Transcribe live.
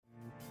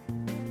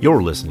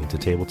You're listening to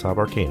Tabletop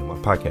Arcanum, a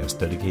podcast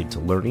dedicated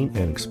to learning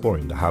and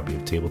exploring the hobby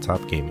of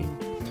tabletop gaming.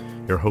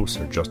 Your hosts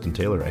are Justin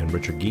Taylor and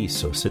Richard Geese,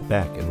 so sit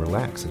back and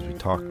relax as we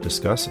talk,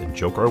 discuss, and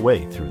joke our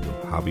way through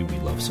the hobby we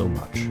love so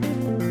much.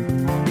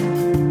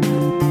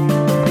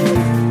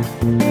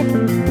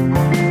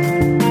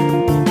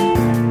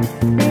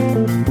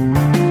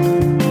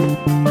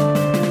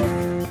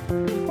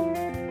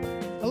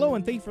 Hello,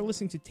 and thank you for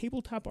listening to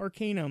Tabletop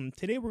Arcanum.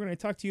 Today we're going to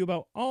talk to you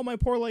about all my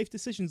poor life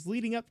decisions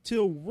leading up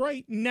to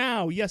right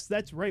now. Yes,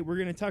 that's right. We're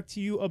going to talk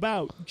to you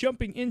about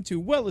jumping into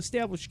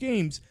well-established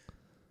games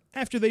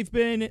after they've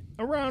been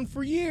around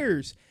for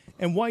years,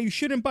 and why you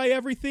shouldn't buy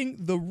everything,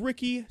 the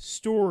Ricky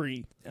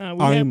story.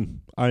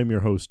 I'm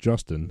your host,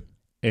 Justin,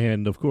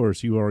 and of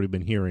course, you've already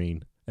been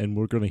hearing, and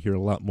we're going to hear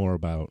a lot more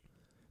about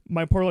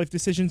my poor life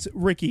decisions.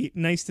 Ricky,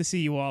 nice to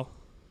see you all.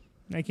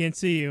 I can't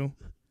see you.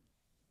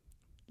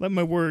 Let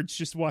my words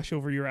just wash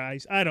over your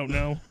eyes. I don't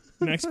know.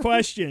 Next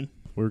question.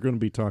 We're going to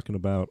be talking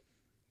about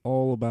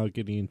all about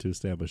getting into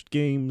established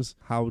games,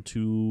 how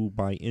to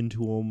buy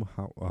into them,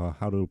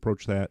 how to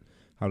approach that,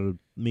 how to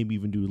maybe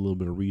even do a little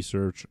bit of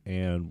research,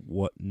 and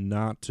what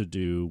not to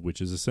do, which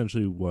is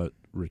essentially what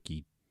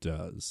Ricky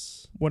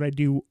does. What I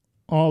do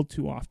all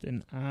too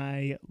often,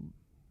 I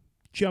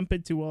jump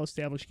into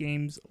well-established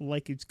games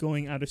like it's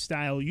going out of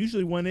style,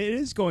 usually when it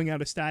is going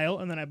out of style,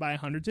 and then I buy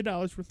hundreds of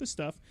dollars worth of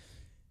stuff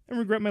and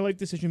regret my life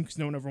decision because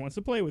no one ever wants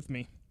to play with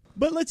me.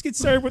 But let's get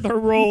started with our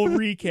roll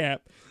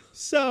recap.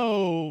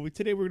 So,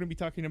 today we're going to be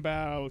talking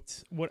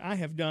about what I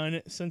have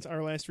done since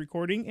our last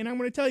recording, and I'm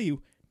going to tell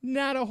you,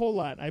 not a whole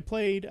lot. I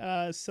played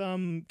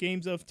some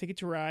games of Ticket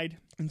to Ride.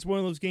 It's one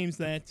of those games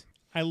that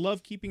I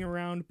love keeping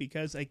around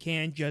because I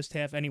can just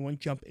have anyone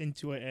jump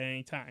into it at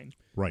any time.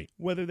 Right.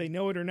 Whether they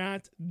know it or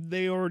not,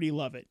 they already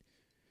love it.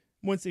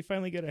 Once they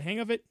finally get a hang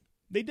of it,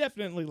 they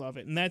definitely love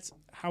it, and that's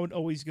how it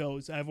always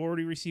goes. I've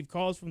already received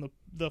calls from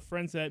the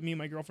friends that me and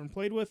my girlfriend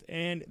played with,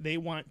 and they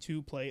want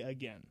to play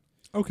again.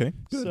 Okay,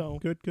 good, So,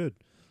 good.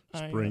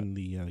 Just bring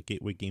the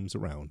Gateway games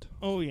around.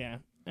 Oh, yeah.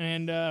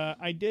 And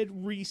I did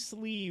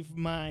re-sleeve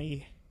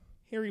my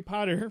Harry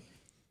Potter.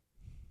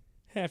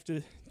 Have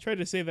to try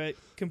to say that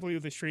completely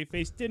with a straight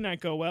face. Did not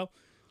go well,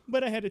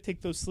 but I had to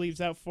take those sleeves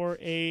out for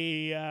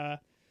a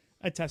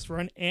test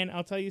run, and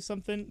I'll tell you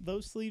something,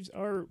 those sleeves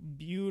are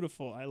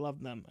beautiful. I love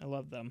them.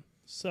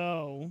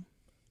 So,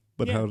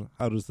 but yeah.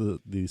 how does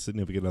the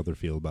significant other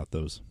feel about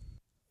those?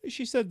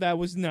 She said that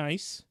was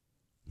nice.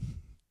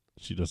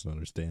 She doesn't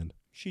understand.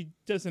 She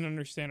doesn't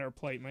understand our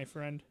plight, my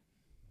friend.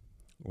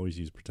 Always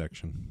use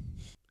protection.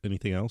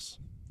 Anything else?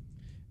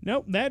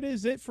 Nope, that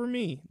is it for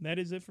me.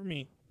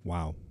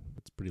 Wow,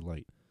 that's pretty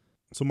light.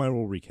 So my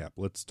roll recap.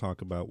 Let's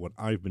talk about what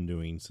I've been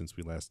doing since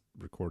we last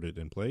recorded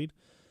and played.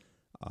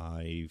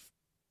 I've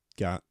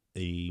got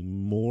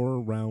more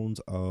rounds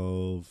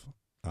of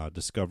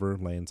Discover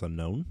Lands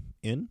Unknown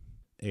in,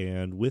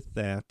 and with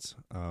that,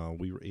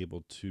 we were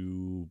able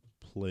to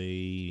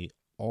play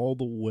all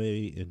the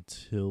way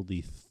until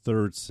the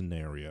third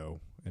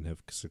scenario and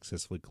have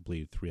successfully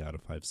completed 3 out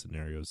of 5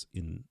 scenarios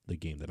in the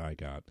game that I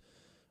got.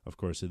 Of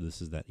course,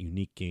 this is that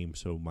unique game,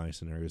 so my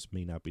scenarios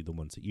may not be the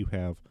ones that you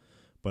have,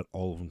 but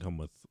all of them come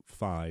with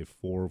 5.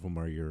 4 of them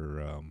are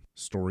your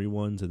story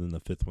ones, and then the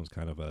 5th one's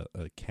kind of a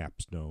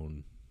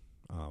capstone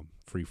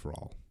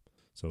free-for-all.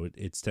 So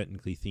it's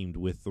technically themed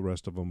with the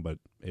rest of them, but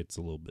it's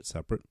a little bit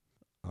separate.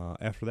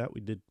 After that, we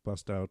did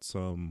bust out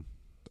some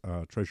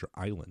Treasure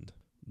Island.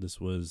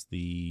 This was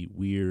the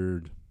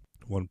weird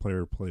one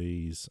player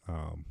plays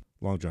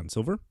Long John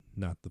Silver,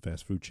 not the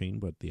fast food chain,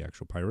 but the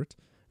actual pirate.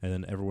 And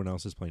then everyone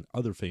else is playing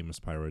other famous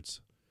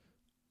pirates,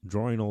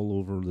 drawing all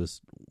over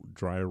this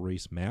dry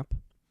erase map,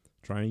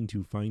 trying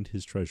to find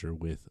his treasure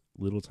with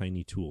little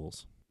tiny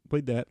tools.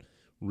 Played that,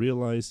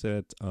 realized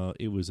that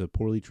it was a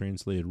poorly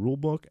translated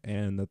rulebook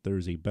and that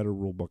there's a better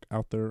rulebook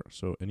out there.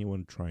 So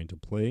anyone trying to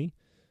play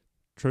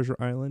Treasure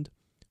Island,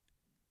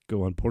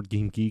 go on Board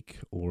Game Geek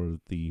or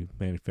the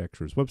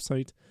manufacturer's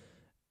website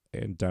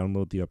and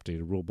download the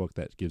updated rulebook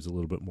that gives a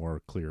little bit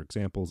more clear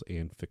examples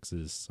and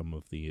fixes some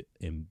of the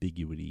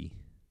ambiguity.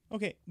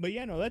 Okay, but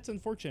yeah, no, that's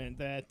unfortunate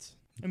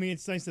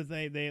it's nice that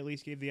they at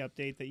least gave the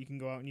update that you can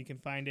go out and you can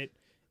find it.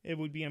 It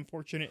would be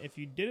unfortunate if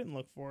you didn't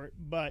look for it,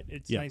 but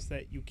it's nice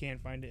that you can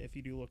find it if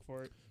you do look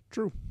for it.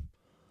 True.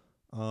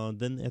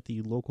 Then at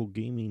the local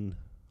gaming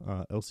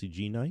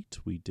LCG night,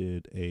 we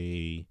did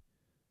a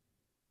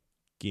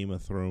Game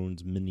of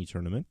Thrones mini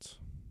tournament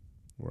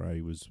where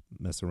I was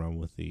messing around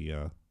with the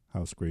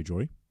House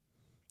Greyjoy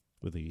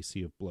with a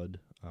Sea of Blood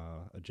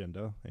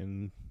agenda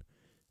and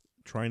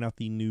trying out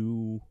the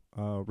new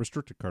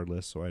restricted card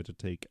list. So I had to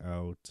take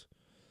out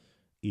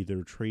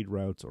either Trade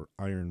Routes or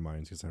Iron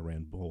Mines because I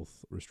ran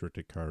both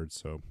restricted cards.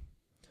 So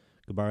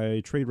goodbye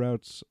Trade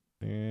Routes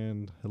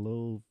and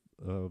hello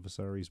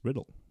Viserys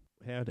Riddle.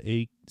 Had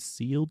a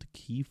sealed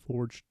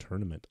Keyforge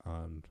tournament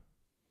on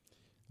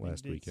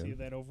last weekend. See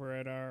that over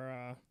at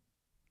our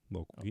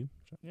local game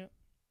shop. Yeah.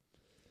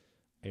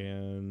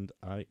 And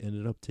I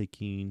ended up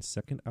taking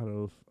second out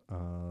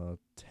of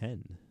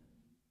 10.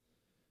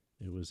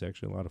 It was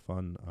actually a lot of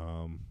fun.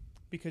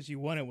 because you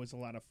won it was a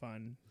lot of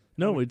fun.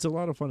 No, it's a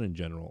lot of fun in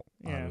general,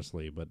 Yeah.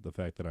 honestly. But the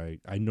fact that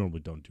I normally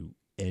don't do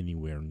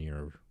anywhere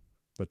near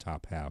the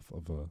top half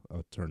of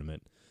a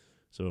tournament.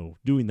 So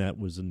doing that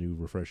was a new,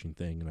 refreshing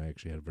thing, and I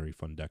actually had a very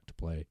fun deck to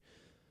play.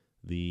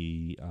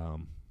 The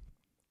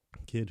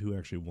kid who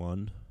actually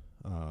won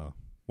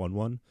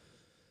one,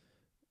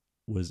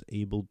 was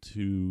able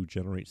to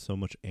generate so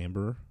much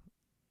amber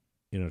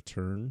in a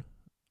turn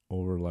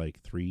over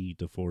like 3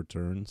 to 4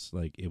 turns.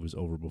 Like, it was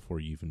over before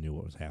you even knew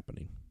what was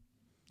happening.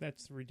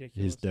 That's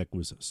ridiculous. His deck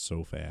was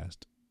so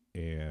fast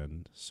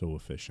and so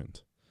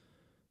efficient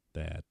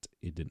that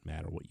it didn't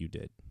matter what you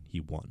did. He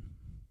won.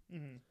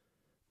 Mm-hmm.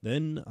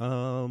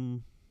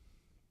 Then,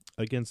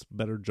 against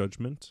better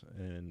judgment,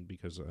 and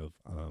because of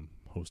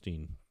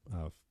hosting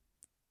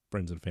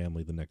friends and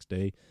family the next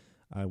day,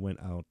 I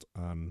went out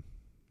on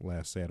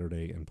last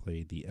Saturday and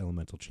played the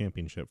Elemental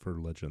Championship for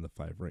Legend of the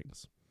Five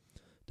Rings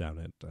down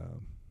at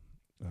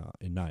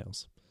in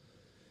Niles.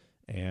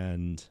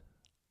 And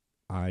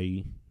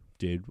I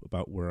did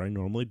about where I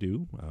normally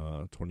do,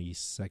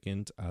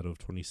 22nd out of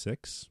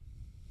 26.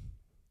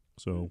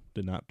 So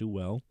did not do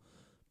well,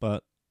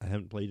 but I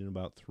haven't played in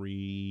about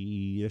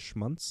 3-ish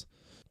months.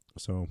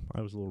 So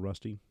I was a little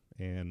rusty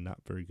and not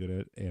very good at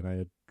it, and I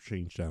had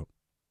changed out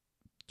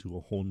to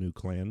a whole new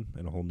clan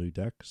and a whole new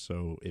deck.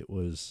 So it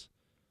was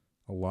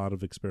a lot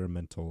of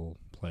experimental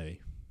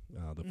play,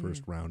 the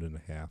first round and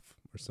a half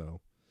or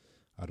so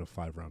out of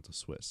 5 rounds of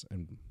Swiss.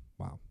 And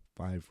wow,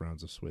 5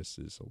 rounds of Swiss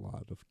is a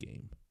lot of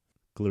game.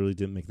 Clearly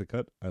didn't make the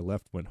cut. I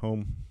left, went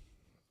home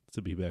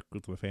to be back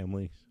with my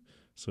family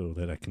so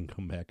that I can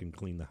come back and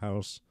clean the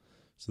house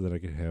so that I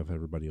could have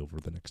everybody over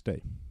the next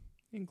day.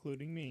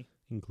 Including me.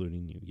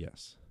 Including you,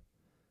 yes.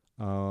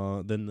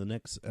 Then the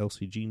next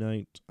LCG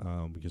night,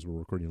 because we're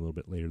recording a little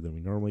bit later than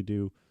we normally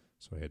do,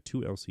 so I had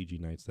 2 LCG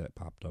nights that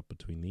popped up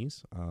between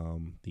these.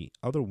 The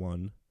other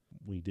one,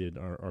 we did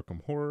our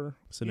Arkham Horror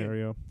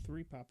scenario.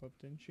 3 pop-up,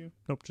 didn't you?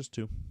 Nope, just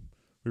 2.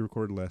 We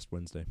recorded last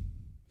Wednesday.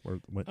 Or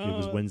it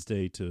was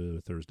Wednesday to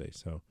Thursday,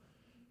 so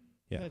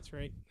yeah. That's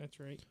right.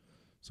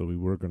 So we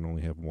were going to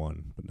only have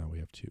 1, but now we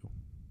have 2.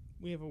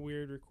 We have a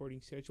weird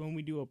recording schedule, and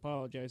we do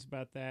apologize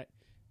about that.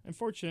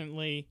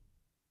 Unfortunately,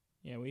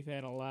 yeah, we've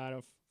had a lot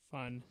of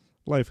fun.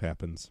 Life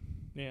happens.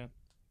 Yeah.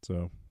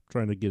 So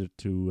trying to get it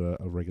to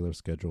a regular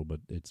schedule, but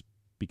it's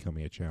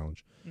becoming a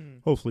challenge.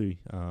 Mm. Hopefully,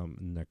 in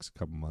the next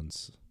couple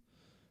months,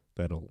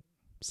 that'll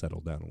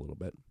settle down a little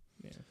bit.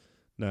 Yeah.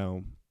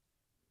 Now,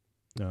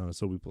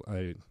 so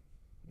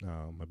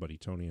my buddy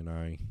Tony and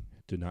I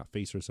did not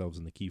face ourselves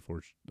in the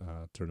Keyforge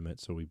tournament,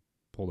 so we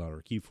pulled out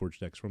our Keyforge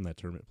decks from that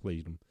tournament,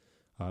 played them.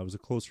 It was a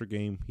closer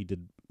game. He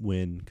did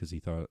win because he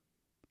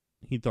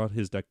thought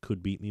his deck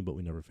could beat me, but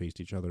we never faced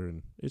each other,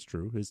 and it's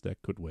true. His deck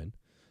could win.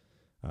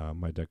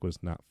 My deck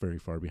was not very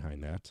far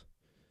behind that.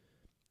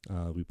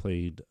 We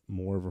played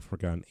more of a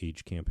Forgotten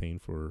Age campaign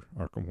for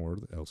Arkham Horror,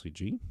 the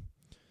LCG.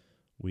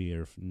 We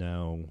are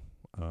now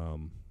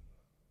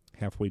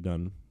halfway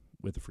done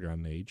with the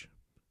Forgotten Age.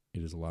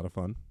 It is a lot of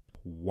fun.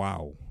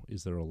 Wow,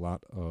 is there a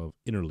lot of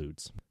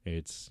interludes.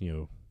 It's,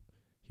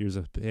 here's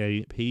a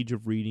page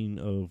of reading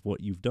of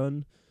what you've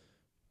done,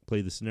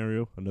 play the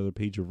scenario, another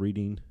page of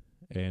reading,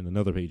 and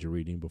another page of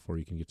reading before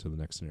you can get to the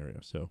next scenario.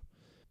 So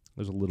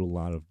there's a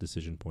lot of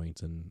decision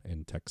points and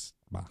text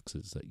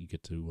boxes that you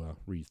get to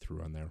read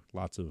through on there.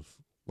 Lots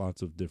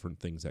of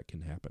different things that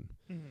can happen.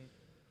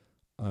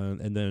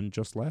 Mm-hmm. And then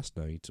just last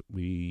night,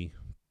 we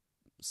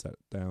sat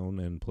down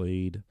and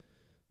played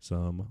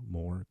some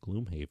more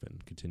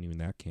Gloomhaven, continuing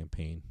that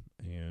campaign.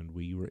 And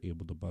we were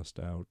able to bust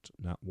out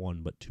not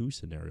 1 but 2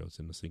 scenarios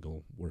in a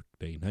single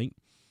workday night,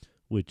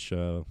 which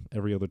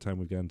every other time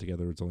we've gotten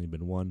together, it's only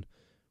been 1.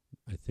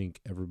 I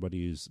think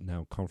everybody is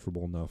now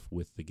comfortable enough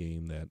with the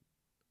game that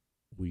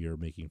we are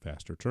making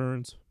faster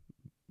turns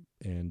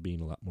and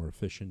being a lot more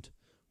efficient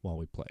while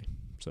we play.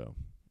 So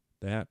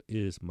that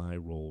is my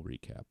role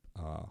recap.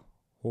 A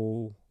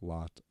whole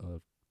lot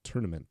of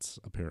tournaments,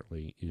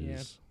 apparently,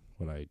 is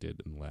what I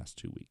did in the last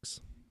 2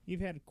 weeks.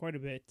 You've had quite a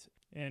bit,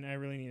 and I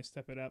really need to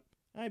step it up.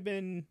 I've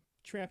been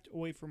trapped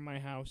away from my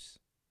house,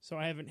 so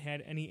I haven't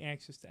had any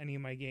access to any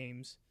of my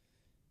games.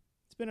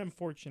 It's been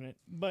unfortunate,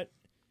 but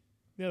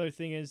the other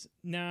thing is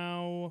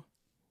now,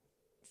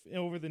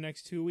 over the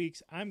next 2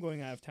 weeks, I'm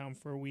going out of town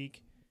for a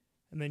week,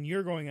 and then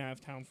you're going out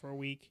of town for a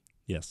week.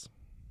 Yes.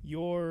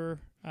 Your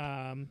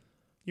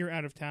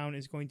out of town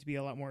is going to be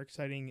a lot more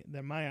exciting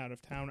than my out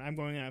of town. I'm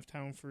going out of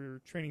town for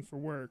training for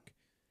work,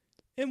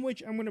 in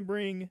which I'm going to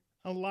bring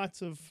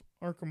lots of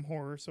Arkham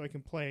Horror so I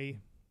can play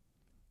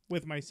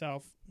with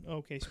myself.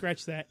 Okay,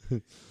 scratch that.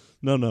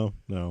 No.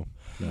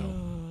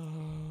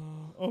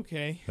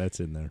 Okay. That's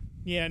in there.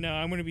 Yeah, no,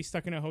 I'm going to be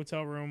stuck in a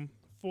hotel room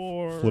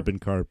for... Flipping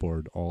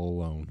cardboard all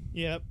alone.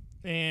 Yep.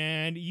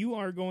 And you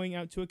are going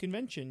out to a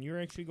convention.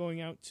 You're actually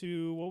going out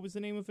to... What was the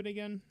name of it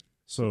again?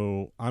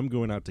 So I'm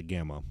going out to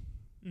GAMA,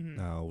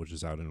 Mm-hmm. which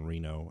is out in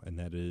Reno, and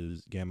that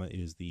is... GAMA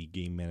is the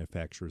Game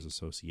Manufacturers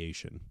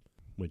Association,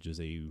 which is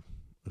a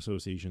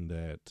association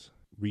that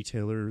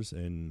retailers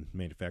and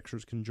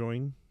manufacturers can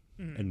join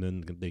and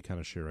then they kind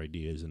of share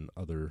ideas and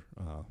other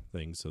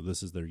things. So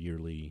this is their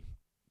yearly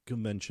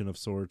convention of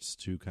sorts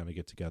to kind of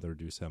get together,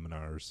 do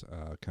seminars,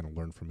 kind of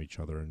learn from each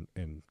other,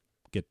 and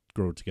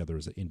grow together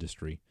as an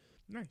industry.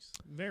 Nice.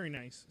 Very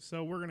nice.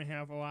 So we're going to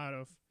have a lot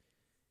of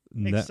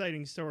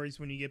exciting stories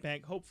when you get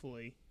back,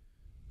 hopefully.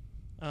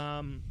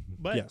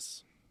 But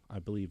yes, I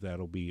believe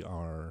that'll be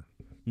our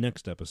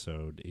next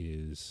episode,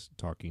 is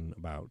talking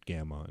about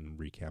Gamma and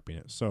recapping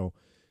it. So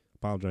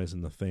apologize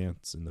in the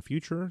fans in the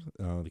future,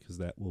 because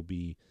that will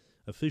be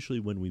officially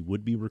when we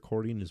would be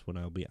recording is when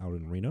I'll be out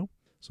in Reno.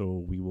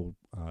 So we will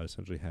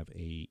essentially have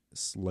a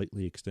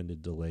slightly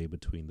extended delay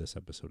between this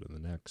episode and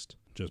the next,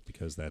 just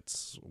because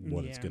that's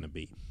what it's going to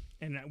be.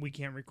 And we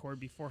can't record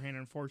beforehand,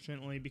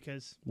 unfortunately,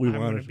 because I'm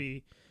going to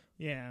be,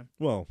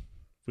 Well,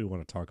 we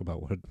want to talk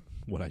about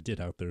what I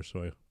did out there,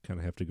 so I kind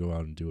of have to go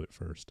out and do it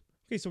first.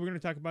 Okay, so we're going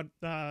to talk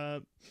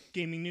about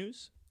gaming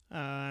news.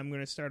 I'm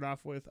going to start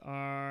off with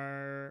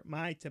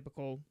my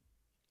typical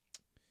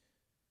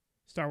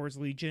Star Wars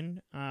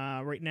Legion.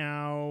 Right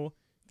now,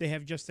 they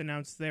have just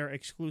announced their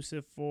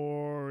exclusive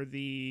for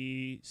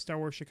the Star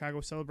Wars Chicago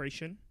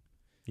Celebration.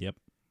 Yep.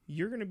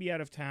 You're going to be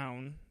out of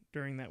town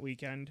during that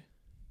weekend.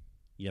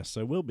 Yes,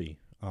 I will be.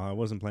 I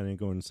wasn't planning on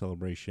going to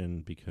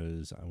Celebration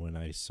because when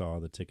I saw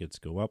the tickets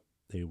go up,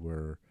 it's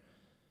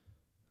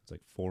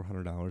like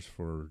 $400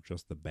 for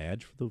just the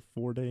badge for the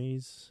 4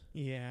 days.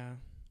 Yeah.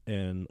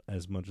 And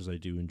as much as I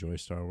do enjoy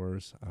Star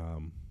Wars,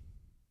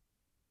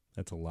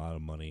 that's a lot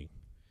of money.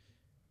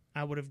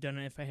 I would have done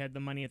it if I had the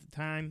money at the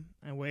time.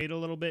 I waited a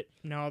little bit.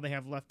 Now all they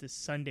have left is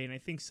Sunday, and I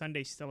think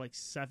Sunday's still like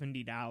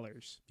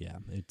 $70. Yeah,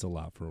 it's a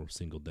lot for a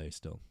single day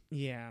still.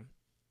 Yeah.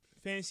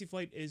 Fantasy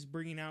Flight is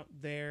bringing out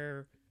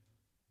their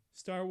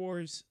Star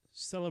Wars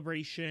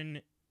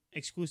Celebration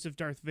exclusive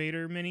Darth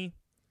Vader mini.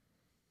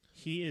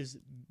 He is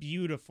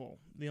beautiful.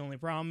 The only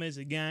problem is,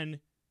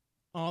 again,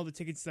 all the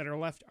tickets that are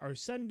left are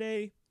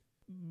Sunday.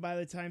 By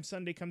the time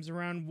Sunday comes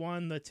around,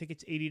 1, the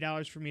ticket's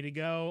 $80 for me to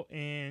go,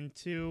 and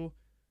 2,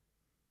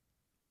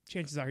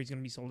 chances are he's going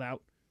to be sold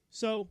out.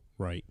 So,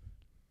 right.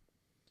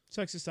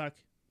 Sucks to suck.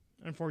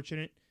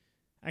 Unfortunate.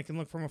 I can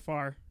look from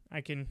afar.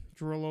 I can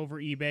drool over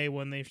eBay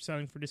when they're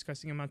selling for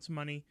disgusting amounts of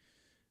money.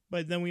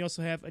 But then we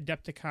also have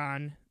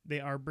Adepticon. They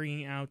are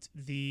bringing out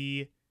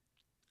the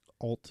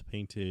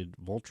alt-painted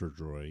Vulture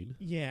Droid.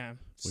 Yeah.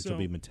 Which will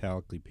be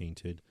metallically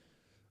painted.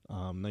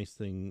 Nice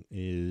thing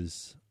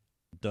is,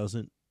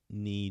 doesn't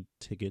need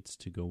tickets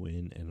to go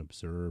in and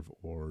observe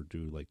or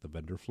do like the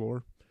vendor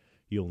floor.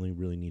 You only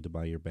really need to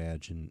buy your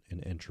badge and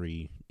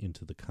entry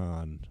into the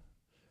con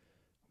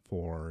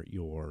for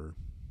your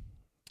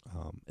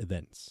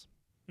events.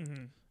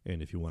 Mm-hmm.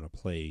 And if you want to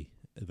play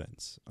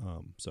events.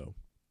 So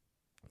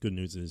good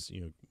news is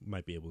you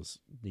might be able to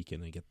sneak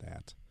in and get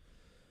that.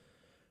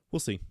 We'll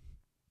see.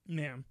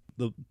 Yeah.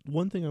 The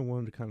one thing I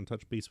wanted to kind of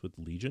touch base with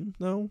Legion,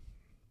 though.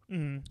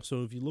 Mm-hmm.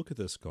 So if you look at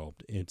this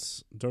sculpt,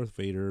 it's Darth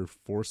Vader,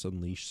 Force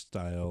Unleashed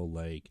style,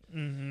 like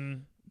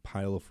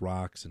pile of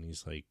rocks, and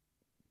he's like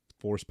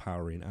force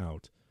powering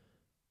out.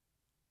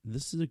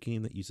 This is a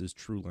game that uses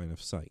true line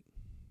of sight.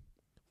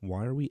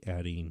 Why are we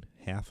adding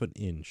half an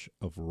inch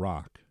of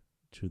rock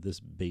to this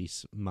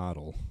base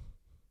model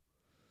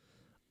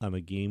on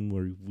a game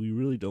where we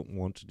really don't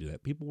want to do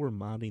that? People were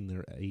modding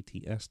their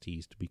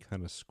AT-STs to be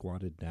kind of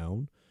squatted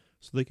down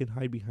so they can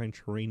hide behind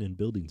terrain and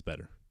buildings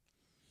better.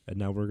 And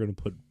now we're going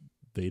to put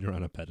Vader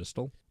on a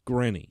pedestal.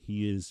 Granny,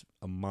 he is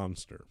a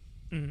monster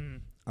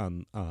in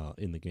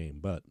the game,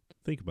 but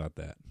think about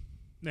that.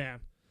 Yeah.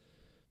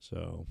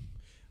 So,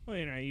 well,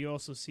 you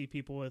also see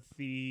people with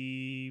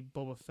the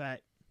Boba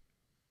Fett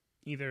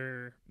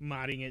either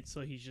modding it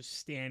so he's just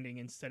standing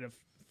instead of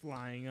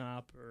flying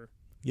up, or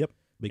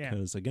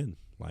because again,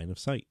 line of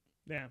sight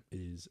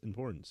is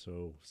important.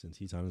 So since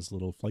he's on his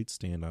little flight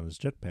stand on his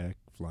jetpack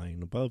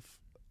flying above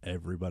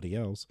everybody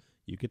else,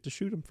 you get to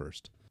shoot him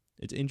first.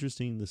 It's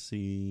interesting to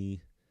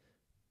see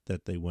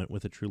that they went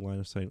with a true line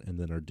of sight and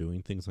then are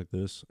doing things like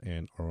this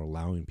and are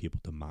allowing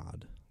people to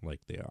mod like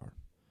they are.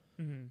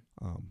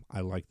 Mm-hmm.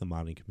 I like the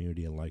modding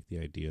community. I like the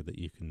idea that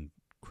you can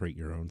create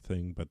your own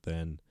thing, but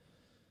then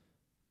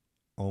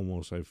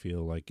almost I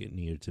feel like it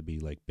needed to be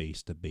like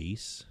base to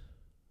base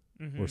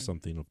or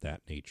something of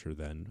that nature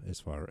then, as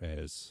far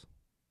as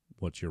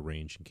what's your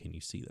range and can you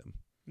see them.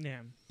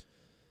 Yeah.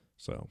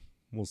 So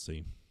we'll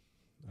see.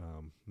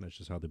 That's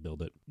just how they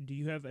build it. Do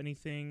you have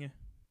anything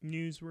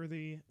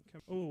newsworthy?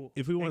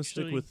 If we want to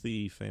stick with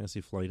the Fantasy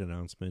Flight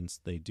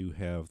announcements, they do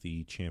have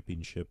the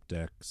championship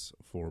decks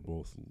for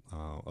both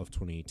of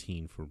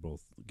 2018 for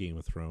both Game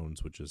of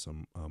Thrones, which is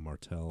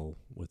Martell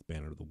with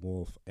Banner of the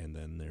Wolf, and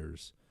then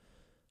there's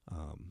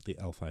the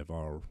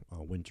L5R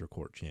Winter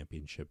Court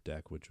Championship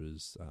deck, which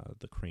was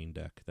the Crane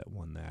deck that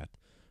won that,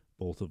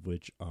 both of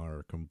which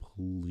are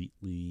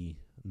completely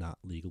not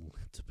legal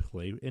to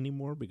play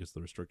anymore because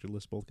the restricted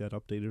list both got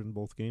updated in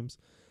both games,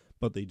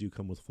 but they do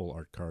come with full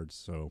art cards.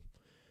 So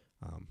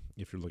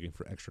if you're looking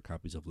for extra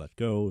copies of Let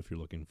Go, if you're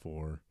looking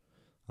for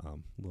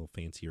little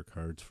fancier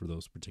cards for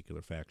those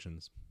particular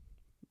factions,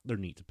 they're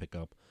neat to pick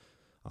up.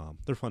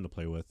 They're fun to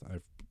play with.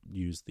 I've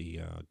used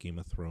the Game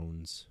of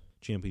Thrones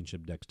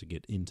championship decks to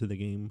get into the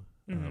game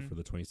for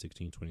the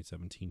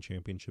 2016-2017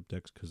 championship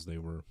decks because they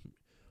were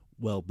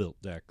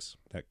well-built decks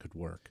that could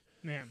work.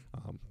 Yeah.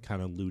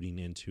 Kind of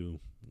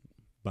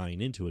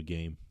buying into a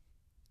game.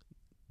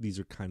 These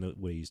are kind of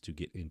ways to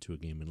get into a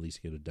game and at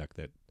least get a deck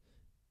that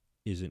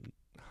isn't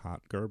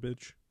hot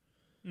garbage.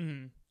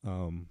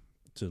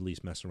 To at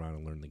least mess around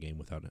and learn the game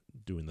without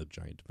doing the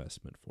giant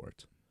investment for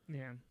it.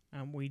 Yeah.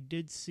 We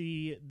did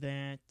see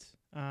that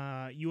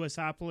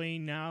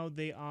USopoly, now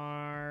they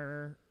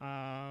are...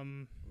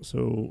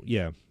 So,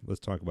 yeah, let's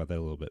talk about that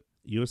a little bit.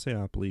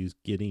 USAopoly is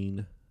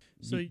getting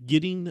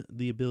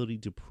the ability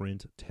to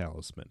print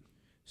Talisman.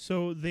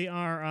 So they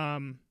are...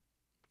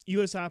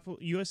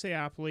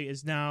 USAopoly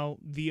is now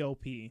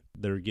VOP.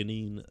 They're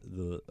getting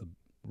the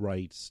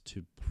rights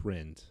to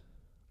print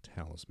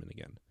Talisman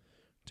again.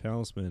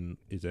 Talisman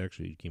is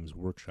actually Games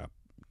Workshop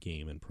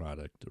game and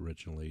product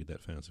originally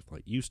that Fantasy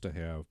Flight used to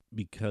have.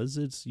 Because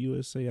it's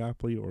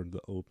USAopoly or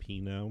the OP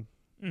now,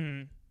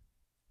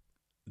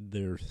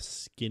 they're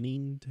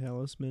skinning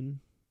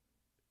Talisman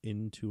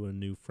into a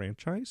new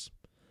franchise.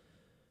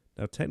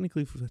 Now,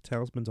 technically,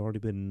 Talisman's already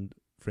been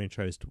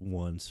franchised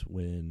once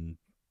when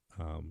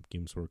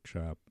Games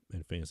Workshop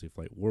and Fantasy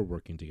Flight were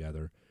working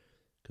together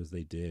because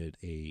they did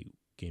a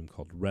game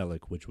called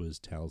Relic, which was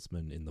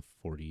Talisman in the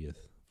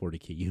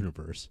 40K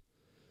universe,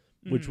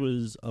 which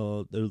was there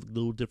were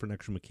little different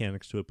extra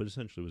mechanics to it, but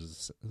essentially it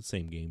was the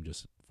same game,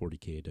 just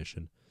 40K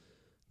edition.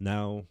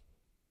 Now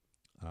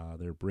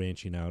they're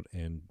branching out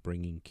and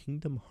bringing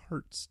Kingdom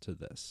Hearts to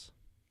this.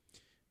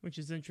 Which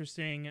is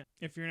interesting.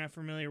 If you're not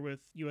familiar with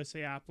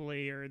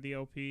USAopoly or the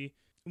OP,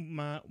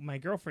 my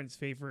girlfriend's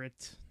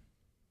favorite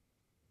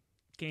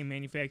game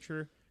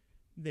manufacturer,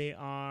 they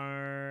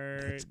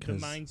are the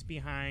minds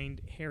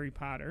behind Harry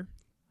Potter,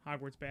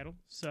 Hogwarts Battle.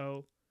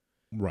 So,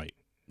 right.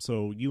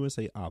 So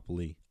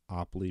USAopoly,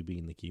 Opoly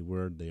being the key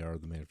word, they are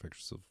the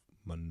manufacturers of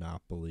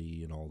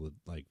Monopoly and all the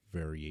like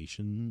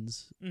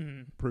variations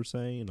per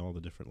se, and all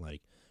the different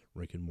like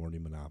Rick and Morty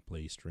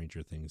Monopoly,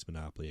 Stranger Things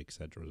Monopoly,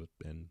 etc.,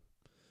 and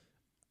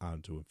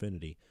on to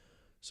infinity.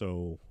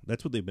 So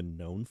that's what they've been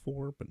known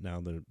for, but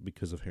now they're,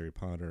 because of Harry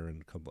Potter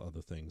and a couple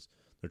other things,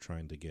 they're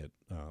trying to get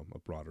a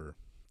broader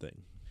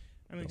thing.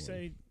 I'm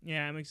excited.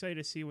 Yeah, I'm excited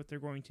to see what they're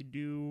going to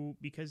do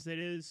because it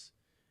is.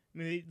 I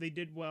mean, they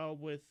did well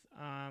with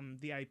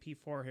the IP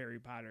for Harry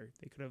Potter.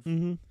 They could have.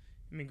 I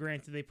mean,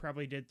 granted, they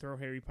probably did throw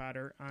Harry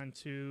Potter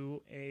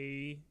onto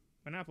a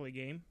Monopoly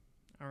game.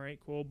 All right,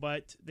 cool.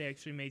 But they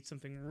actually made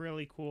something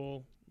really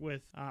cool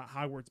with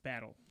Hogwarts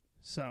Battle.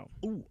 So,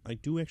 I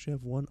do actually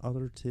have one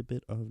other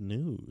tidbit of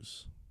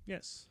news.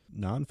 Yes.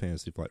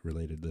 Non-Fantasy Flight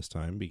related this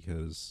time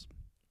because...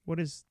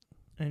 What is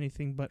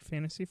anything but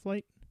Fantasy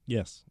Flight?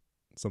 Yes,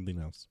 something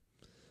else.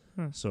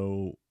 Huh.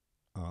 So,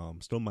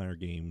 Stonemaier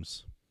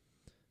Games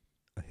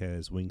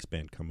has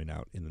Wingspan coming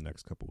out in the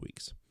next couple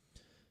weeks.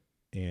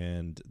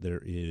 And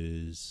there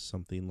is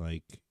something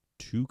like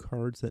 2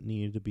 cards that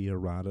needed to be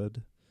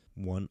errated,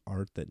 1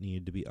 art that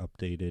needed to be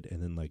updated,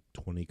 and then like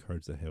 20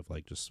 cards that have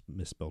like just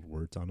misspelled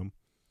words on them.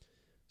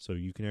 So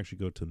you can actually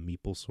go to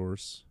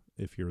MeepleSource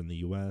if you're in the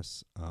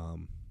U.S.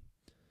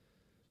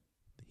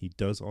 He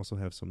does also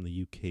have some in the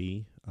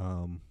U.K.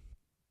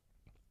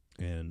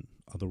 And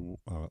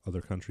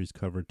other countries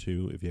covered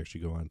too. If you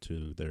actually go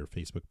onto their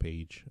Facebook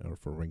page or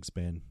for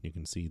Wingspan, you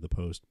can see the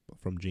post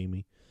from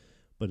Jamie.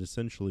 But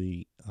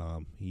essentially,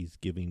 he's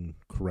giving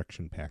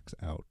correction packs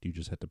out. You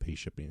just have to pay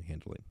shipping and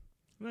handling.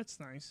 That's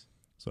nice.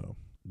 So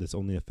this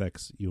only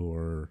affects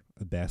your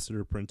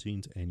ambassador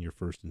printings and your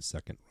first and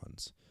second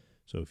runs.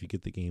 So if you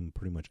get the game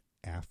pretty much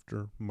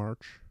after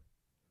March,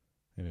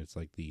 and it's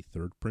like the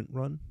 3rd print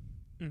run,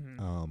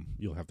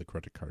 you'll have the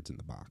credit cards in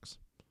the box.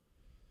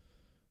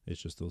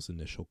 It's just those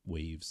initial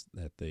waves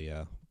that they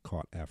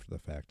caught after the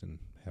fact and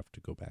have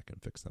to go back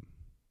and fix them.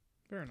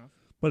 Fair enough.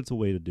 But it's a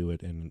way to do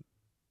it, and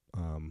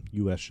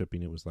U.S.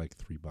 shipping, it was like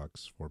 $3,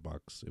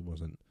 $4. It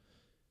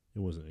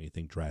wasn't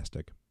anything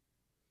drastic.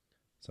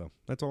 So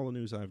that's all the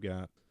news I've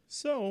got.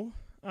 So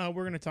we're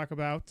going to talk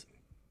about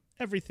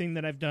everything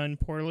that I've done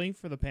poorly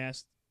for the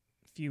past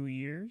few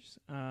years,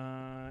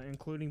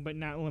 including but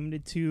not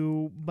limited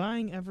to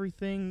buying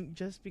everything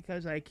just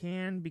because I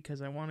can,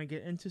 because I want to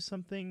get into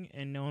something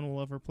and no one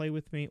will ever play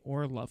with me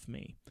or love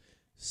me.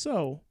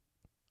 So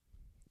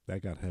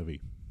that got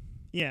heavy.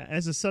 Yeah,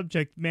 as a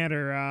subject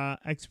matter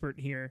expert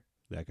here.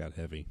 That got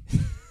heavy.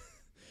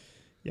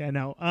 Yeah,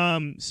 no.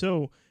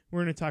 So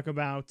we're going to talk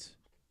about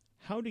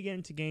how to get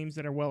into games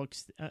that are well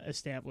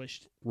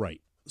established.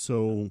 Right.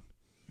 So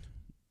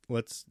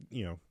let's,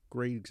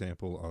 great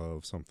example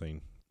of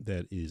something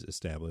that is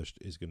established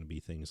is going to be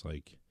things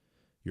like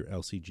your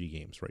LCG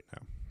games right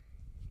now,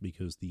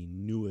 because the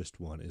newest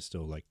one is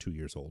still like 2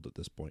 years old at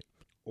this point.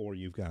 Or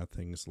you've got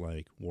things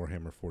like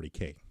Warhammer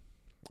 40K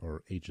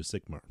or Age of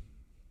Sigmar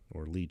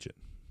or Legion,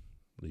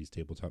 these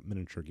tabletop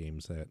miniature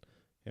games that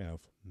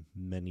have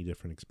many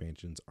different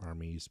expansions,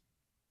 armies,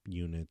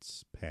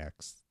 units,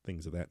 packs,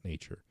 things of that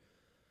nature.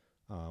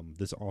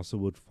 This also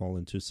would fall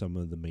into some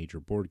of the major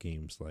board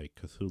games like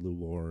Cthulhu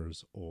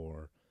Wars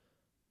or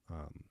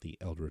the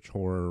Eldritch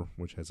Horror,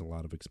 which has a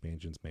lot of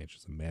expansions.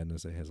 Mansions of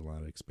Madness, it has a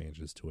lot of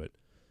expansions to it.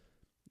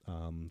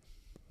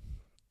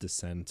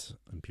 Descent,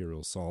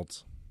 Imperial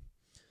Assault.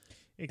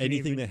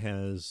 Anything that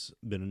has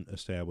been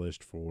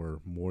established for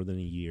more than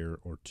a year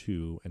or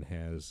two and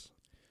has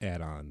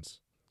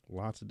add-ons.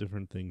 Lots of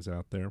different things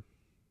out there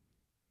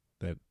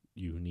that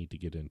you need to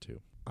get into.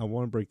 I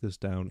want to break this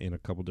down in a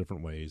couple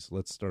different ways.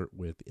 Let's start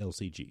with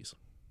LCGs.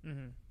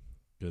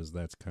 Because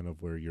that's kind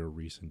of where your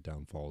recent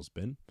downfall has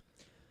been.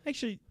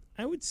 Actually,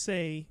 I would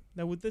say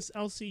that with this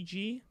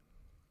LCG,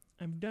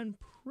 I've done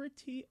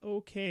pretty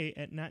okay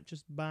at not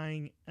just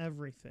buying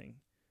everything.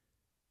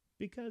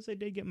 Because I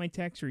did get my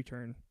tax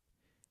return.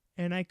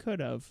 And I could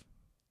have,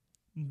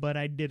 but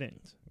I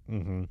didn't.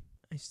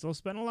 I still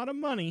spent a lot of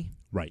money.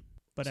 Right.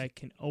 But I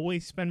can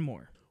always spend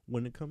more.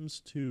 When it comes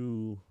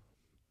to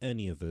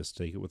any of this,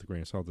 take it with a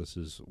grain of salt. This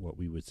is what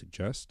we would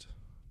suggest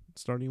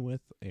starting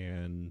with.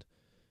 And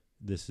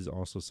this is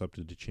also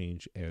subject to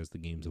change as the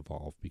games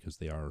evolve because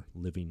they are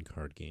living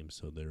card games.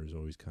 So there's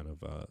always kind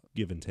of a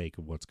give and take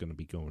of what's going to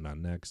be going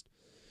on next.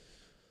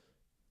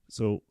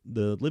 So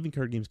the living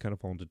card games kind of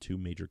fall into two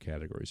major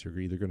categories. You're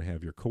either going to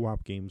have your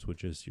co-op games,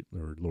 which is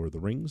your Lord of the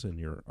Rings and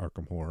your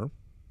Arkham Horror,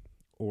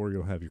 or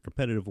you'll have your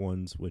competitive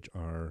ones, which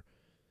are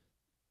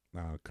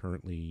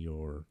currently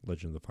your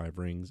Legend of the Five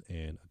Rings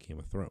and A Game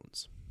of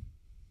Thrones.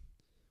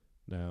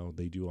 Now,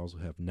 they do also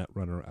have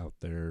Netrunner out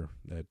there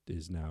that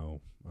is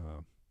now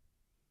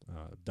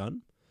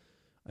done.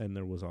 And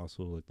there was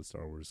also like the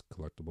Star Wars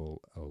collectible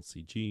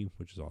LCG,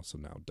 which is also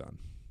now done.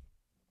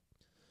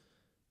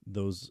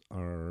 Those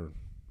are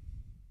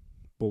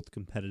both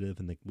competitive,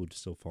 and they would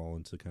still fall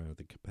into kind of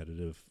the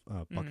competitive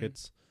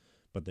buckets,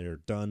 but they're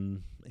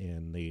done,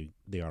 and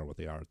they are what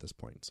they are at this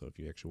point. So if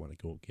you actually want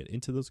to go get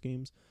into those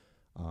games,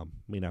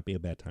 may not be a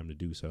bad time to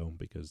do so,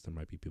 because there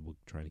might be people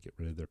trying to get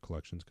rid of their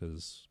collections,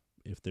 because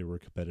if they were a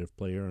competitive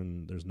player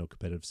and there's no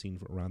competitive scene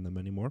around them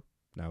anymore,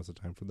 now's the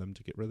time for them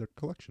to get rid of their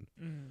collection.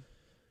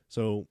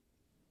 So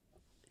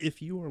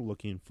if you are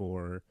looking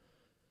for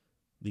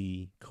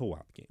the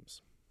co-op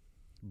games,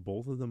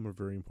 both of them are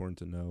very important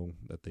to know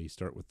that they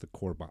start with the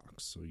core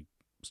box. So you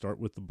start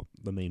with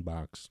the main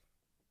box,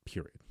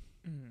 period.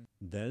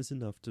 That is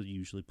enough to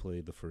usually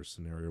play the first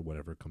scenario,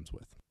 whatever it comes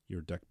with.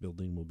 Your deck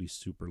building will be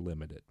super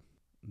limited.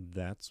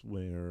 That's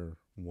where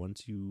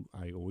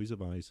I always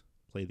advise,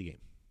 play the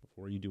game.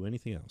 Before you do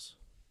anything else,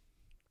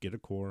 get a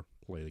core,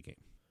 play the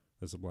game.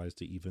 This applies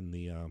to even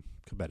the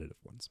competitive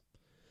ones.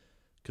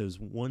 Because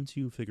once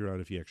you figure out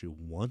if you actually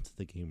want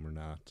the game or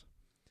not,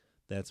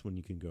 that's when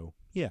you can go,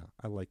 yeah,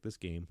 I like this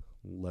game.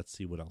 Let's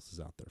see what else is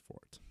out there for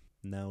it.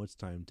 Now it's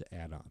time to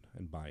add on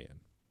and buy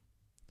in.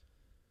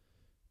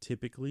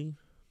 Typically,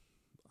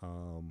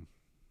 the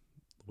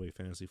way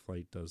Fantasy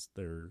Flight does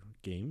their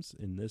games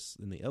in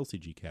the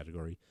LCG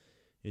category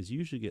is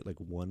usually get like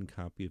one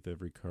copy of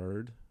every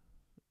card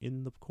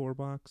in the core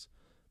box,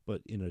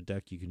 but in a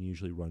deck you can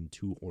usually run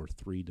 2 or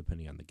 3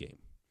 depending on the game.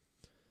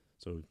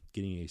 So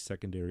getting a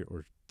secondary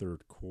or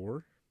third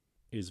core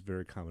is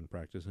very common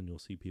practice, and you'll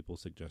see people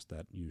suggest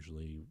that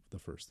usually the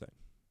first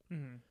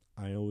thing.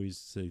 I always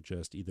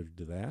suggest either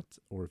do that,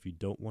 or if you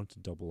don't want to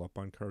double up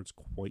on cards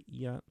quite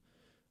yet,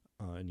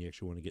 and you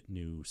actually want to get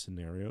new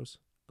scenarios,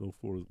 go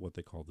for what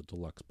they call the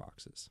deluxe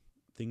boxes.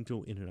 Things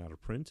go in and out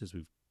of print, as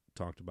we've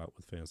talked about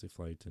with Fantasy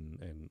Flight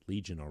and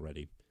Legion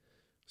already.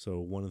 So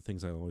one of the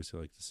things I always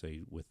like to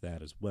say with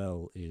that as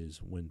well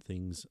is when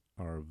things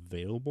are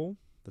available,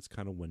 that's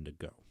kind of when to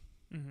go.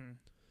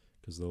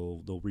 Because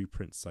they'll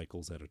reprint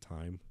cycles at a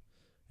time,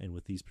 and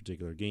with these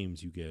particular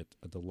games you get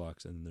a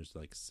deluxe, and there's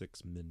like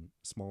 6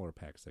 smaller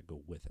packs that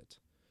go with it.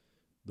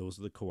 Those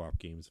are the co-op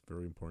games.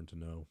 Very important to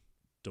know.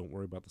 Don't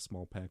worry about the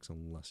small packs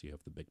unless you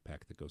have the big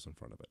pack that goes in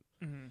front of it,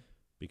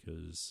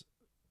 because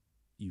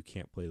you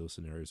can't play those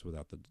scenarios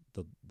without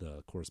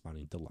the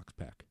corresponding deluxe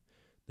pack.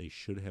 They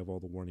should have all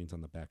the warnings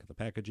on the back of the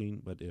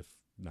packaging, but if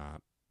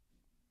not,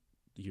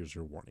 here's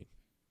your warning.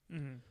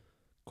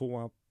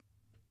 Co-op,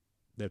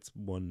 that's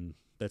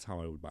how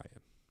I would buy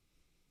it.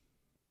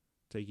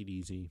 Take it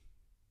easy,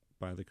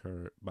 buy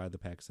the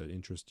packs that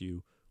interest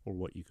you or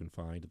what you can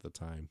find at the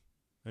time,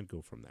 and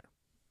go from there.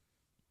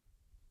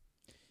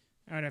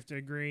 I would have to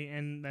agree,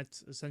 and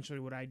that's essentially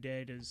what I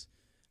did. Is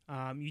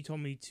you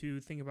told me to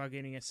think about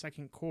getting a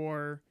second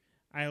core.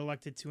 I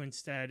elected to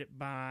instead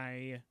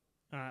buy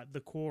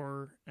the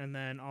core and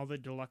then all the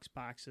deluxe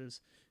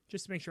boxes,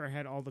 just to make sure I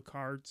had all the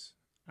cards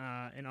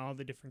and all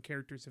the different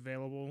characters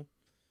available.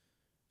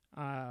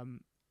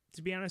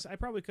 To be honest, I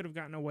probably could have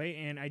gotten away,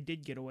 and I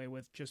did get away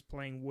with just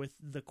playing with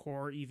the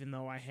core, even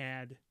though I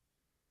had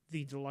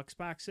the deluxe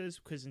boxes,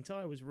 because until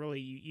I was really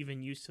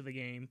even used to the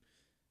game,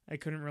 I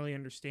couldn't really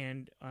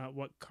understand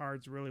what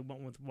cards really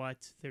went with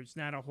what. There's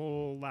not a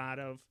whole lot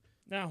of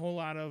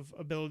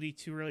ability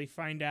to really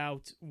find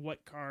out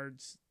what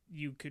cards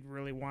you could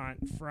really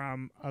want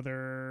from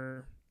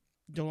other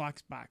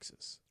deluxe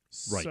boxes.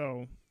 Right.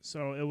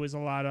 So it was a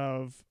lot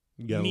of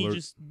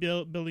Just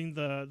building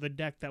the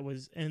deck that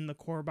was in the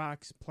core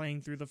box,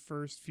 playing through the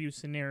first few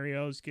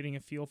scenarios, getting a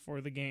feel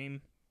for the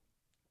game.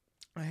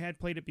 I had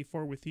played it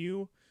before with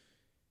you.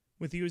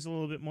 With you is a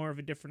little bit more of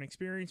a different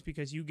experience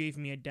because you gave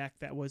me a deck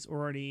that was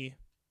already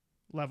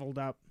leveled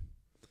up,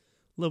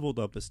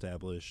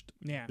 established,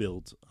 yeah,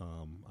 built.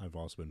 I've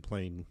also been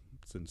playing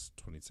since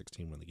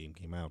 2016 when the game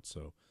came out,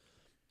 so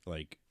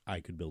like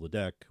I could build a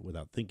deck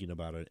without thinking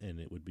about it,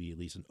 and it would be at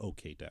least an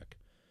okay deck.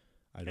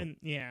 I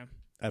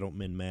don't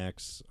min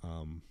max.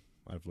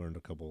 I've learned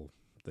a couple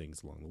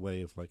things along the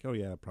way of like, oh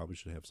yeah, I probably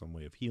should have some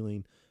way of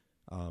healing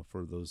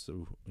for those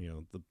who,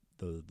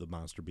 the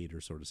monster beater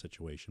sort of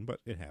situation, but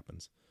it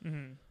happens.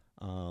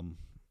 Mm-hmm.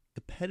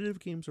 Competitive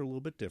games are a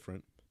little bit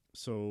different.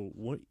 So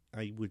what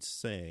I would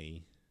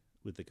say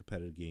with the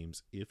competitive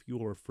games, if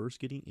you're first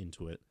getting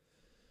into it,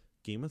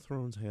 Game of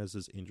Thrones has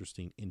this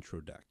interesting intro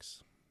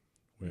decks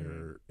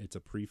where it's a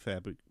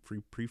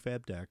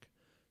prefab deck.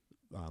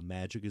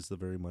 Magic is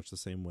very much the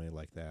same way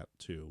like that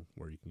too,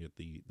 where you can get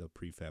the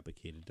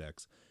prefabricated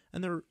decks,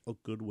 and they're a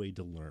good way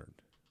to learn.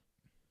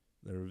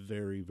 They're a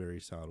very,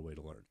 very solid way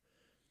to learn.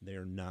 They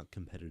are not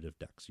competitive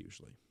decks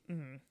usually.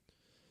 Mm-hmm.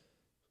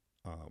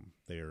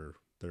 They're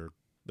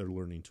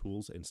learning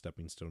tools and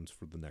stepping stones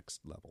for the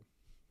next level.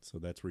 So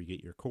that's where you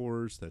get your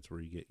cores. That's where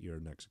you get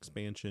your next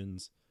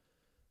expansions.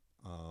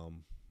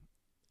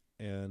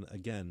 And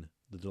again,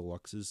 the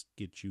deluxes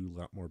get you a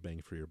lot more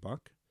bang for your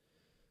buck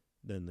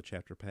than the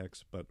chapter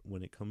packs. But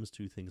when it comes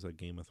to things like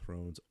Game of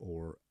Thrones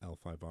or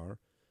L5R,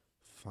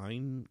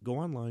 go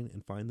online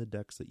and find the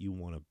decks that you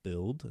want to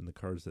build and the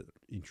cards that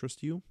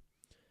interest you,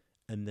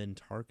 and then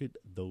target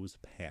those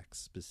packs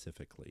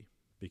specifically,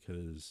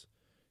 because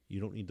you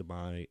don't need to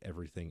buy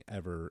everything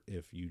ever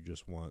if you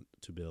just want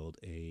to build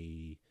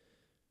a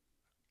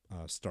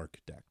Stark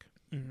deck,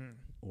 mm-hmm.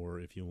 or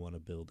if you want to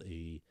build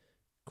a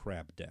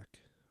Crab deck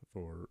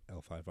for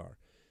L5R,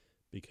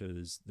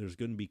 because there's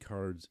going to be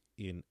cards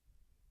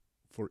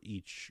for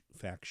each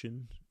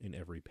faction in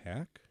every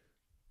pack.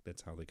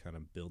 That's how they kind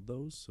of build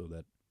those, so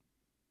that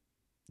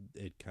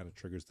it kind of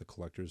triggers the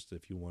collectors.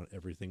 If you want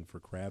everything for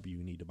Crab,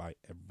 you need to buy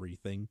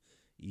everything,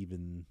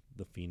 even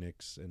the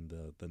Phoenix and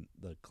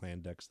the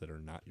clan decks that are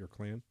not your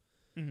clan.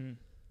 Mm-hmm.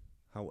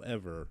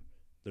 However,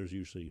 there's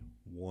usually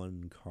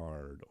one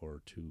card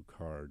or two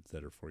cards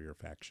that are for your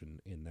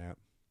faction in that.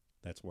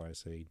 That's why I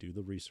say do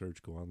the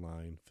research, go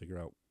online, figure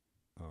out.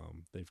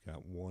 They've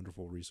got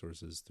wonderful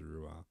resources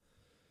through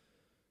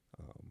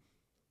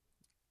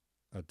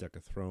a Deck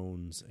of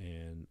Thrones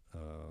and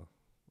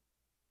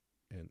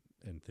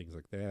things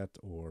like that,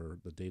 or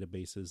the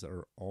databases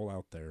are all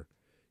out there.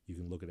 You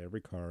can look at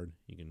every card,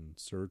 you can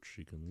search,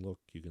 you can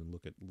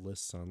look at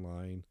lists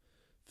online,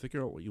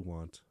 figure out what you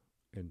want,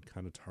 and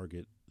kind of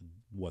target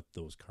what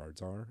those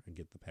cards are and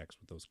get the packs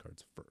with those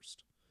cards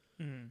first.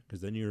 Because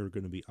then you're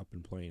going to be up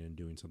and playing and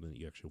doing something that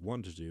you actually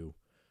want to do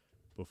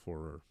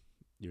before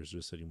you're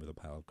just sitting with a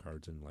pile of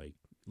cards and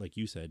like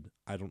you said,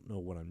 I don't know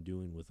what I'm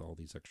doing with all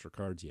these extra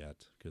cards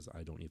yet because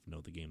I don't even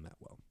know the game that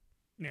well.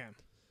 Yeah.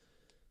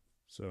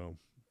 So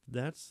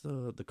that's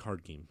the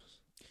card games.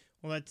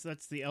 Well,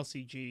 that's the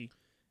LCGs.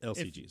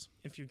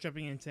 If you're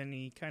jumping into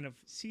any kind of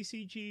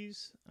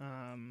CCGs,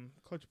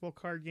 collectible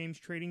card games,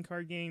 trading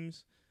card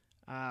games,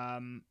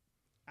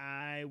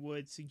 I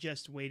would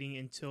suggest waiting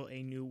until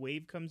a new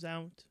wave comes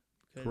out.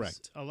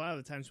 Correct. A lot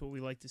of the times what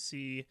we like to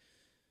see,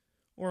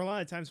 or a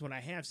lot of times what I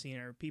have seen,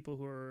 are people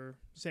who are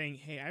saying,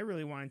 hey, I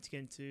really wanted to get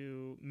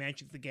into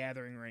Magic the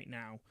Gathering right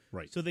now.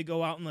 Right. So they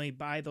go out and they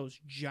buy those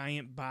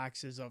giant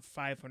boxes of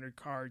 500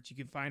 cards you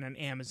can find on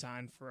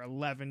Amazon for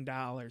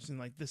 $11, and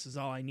like, this is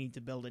all I need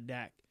to build a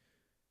deck.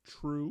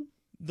 True.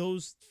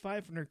 Those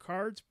 500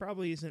 cards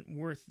probably isn't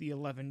worth the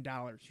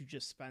 $11 you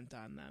just spent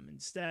on them.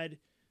 Instead,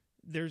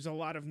 there's a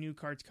lot of new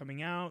cards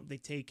coming out. They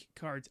take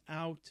cards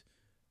out.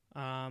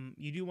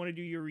 You do want to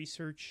do your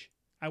research.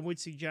 I would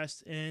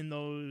suggest in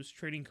those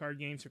trading card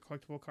games or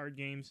collectible card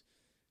games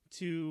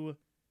to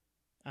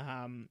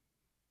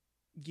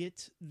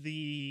get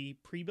the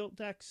pre-built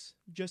decks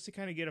just to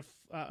kind of get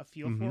a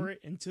feel for it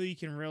until you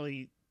can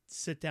really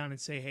sit down and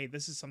say, hey,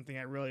 this is something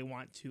I really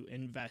want to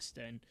invest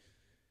in.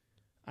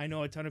 I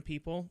know a ton of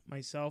people,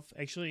 myself,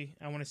 actually,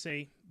 I want to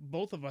say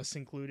both of us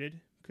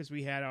included, because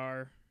we had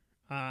our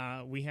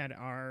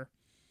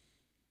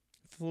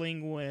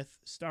fling with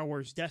Star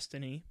Wars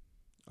Destiny.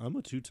 I'm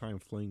a 2-time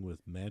fling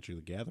with Magic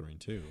the Gathering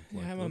too.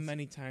 Like, I'm a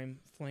many-time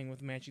fling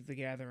with Magic the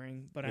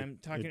Gathering, but I'm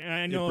talking. And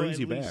I know it brings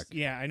you least, back.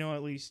 Yeah, I know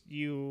at least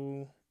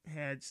you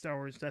had Star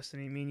Wars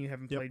Destiny. I mean, you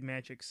haven't played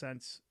Magic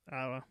since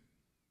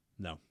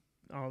no,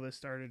 all this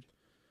started.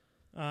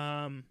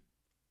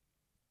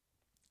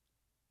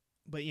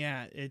 But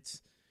yeah,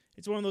 it's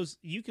one of those,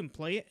 you can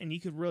play it and you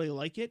could really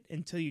like it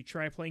until you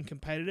try playing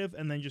competitive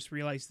and then just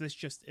realize this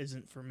just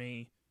isn't for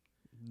me.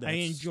 I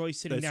enjoy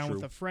sitting down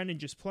with a friend and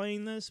just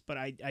playing this, but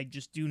I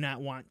just do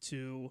not want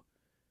to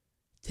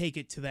take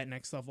it to that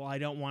next level. I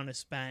don't want to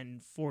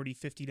spend $40,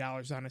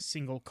 $50 on a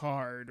single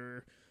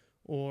card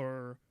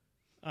or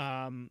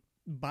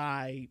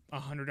buy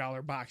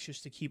 $100 box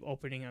just to keep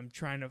opening. I'm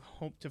trying to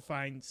hope to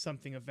find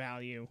something of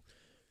value.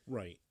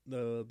 Right.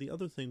 The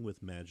other thing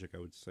with Magic, I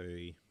would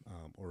say,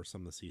 or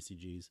some of the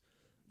CCGs,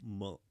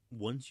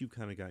 once you've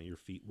kind of got your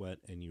feet wet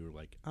and you're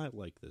like, I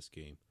like this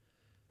game,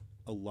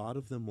 a lot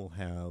of them will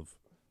have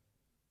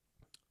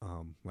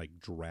like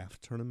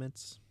draft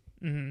tournaments,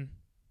 Mm-hmm.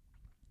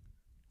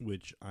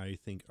 which I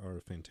think are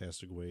a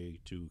fantastic way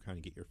to kind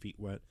of get your feet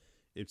wet.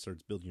 It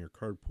starts building your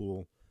card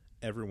pool.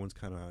 Everyone's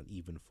kind of on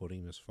even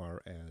footing as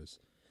far as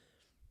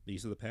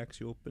these are the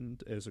packs you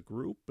opened as a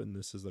group, and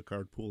this is the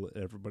card pool that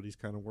everybody's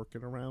kind of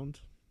working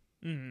around.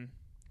 Mm-hmm.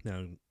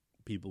 Now,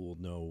 people will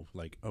know,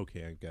 like,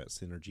 okay, I've got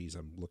synergies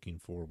I'm looking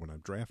for when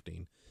I'm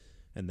drafting,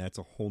 and that's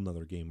a whole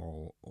nother game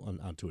all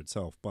onto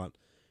itself. But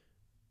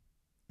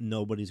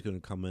nobody's going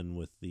to come in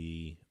with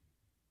the,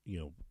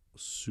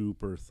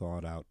 super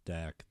thought out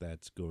deck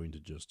that's going to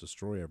just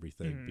destroy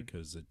everything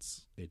because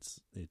it's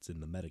in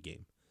the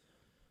metagame.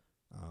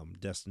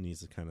 Destiny's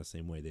the kind of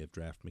same way. They have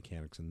draft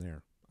mechanics in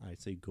there. I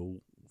say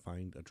go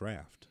find a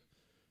draft.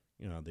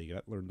 They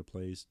got learn to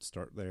plays,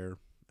 start there,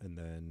 and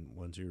then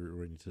once you're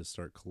ready to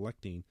start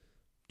collecting,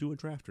 do a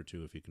draft or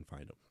two if you can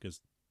find them, because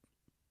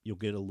you'll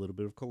get a little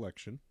bit of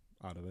collection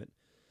out of it,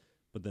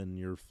 but then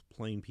you're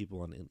playing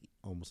people on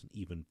almost an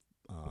even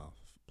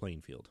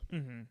playing field.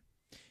 Mm-hmm.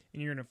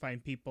 And you're going to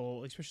find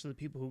people, especially the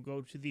people who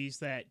go to these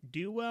that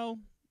do well,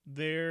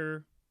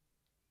 they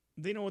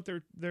know what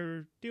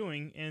they're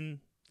doing, and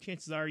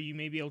chances are you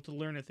may be able to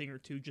learn a thing or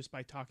two just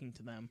by talking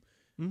to them,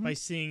 by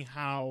seeing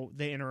how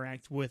they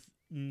interact with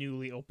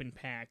newly opened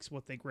packs,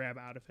 what they grab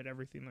out of it,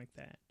 everything like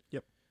that.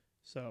 Yep.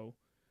 So,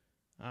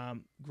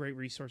 great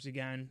resource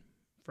again,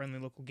 friendly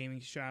local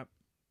gaming shop.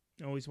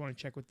 Always want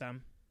to check with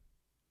them.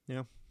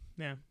 Yeah.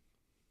 Yeah.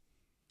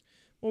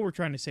 What we're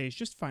trying to say is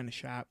just find a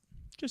shop.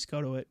 Just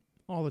go to it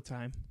all the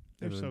time.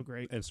 They're so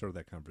great. And start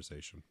that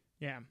conversation.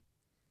 Yeah.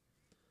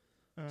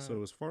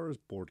 So as far as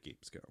board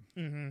games go,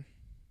 mm-hmm.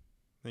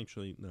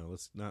 actually, no,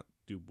 let's not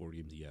do board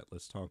games yet.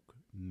 Let's talk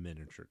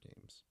miniature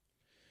games.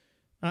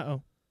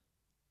 Uh-oh.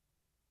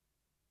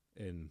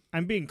 And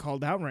I'm being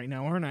called out right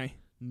now, aren't I?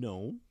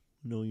 No,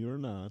 you're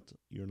not.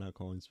 You're not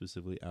calling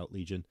specifically out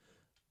Legion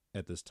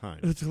at this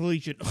time. It's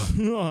Legion.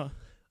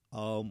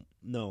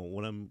 No,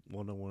 what I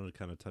want to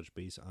kind of touch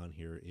base on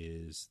here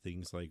is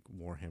things like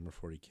Warhammer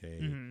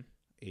 40K,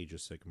 Age of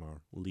Sigmar,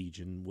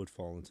 Legion would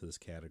fall into this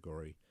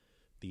category.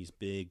 These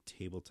big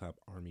tabletop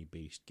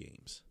army-based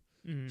games.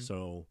 Mm-hmm.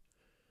 So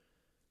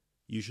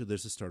usually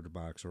there's a starter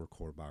box or a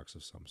core box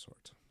of some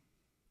sort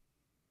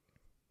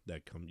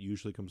that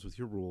usually comes with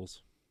your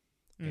rules,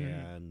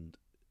 and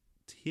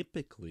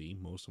typically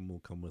most of them will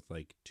come with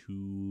like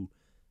 2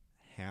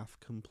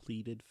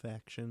 half-completed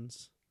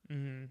factions.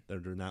 Mm-hmm.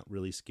 That are not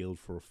really skilled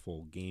for a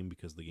full game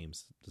because the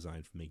game's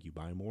designed to make you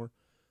buy more,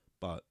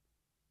 but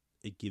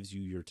it gives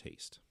you your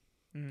taste.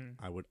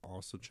 I would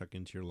also check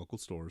into your local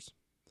stores,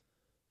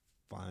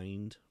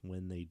 find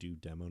when they do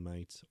demo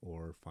nights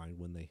or find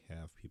when they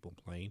have people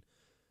playing.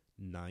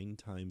 9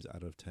 times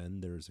out of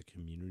 10, there's a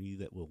community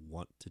that will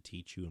want to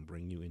teach you and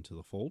bring you into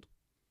the fold.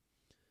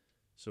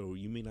 So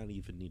you may not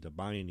even need to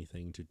buy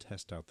anything to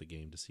test out the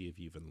game to see if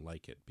you even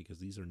like it, because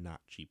these are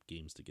not cheap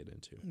games to get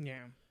into.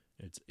 Yeah.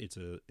 It's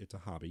a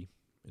hobby.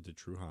 It's a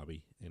true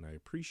hobby, and I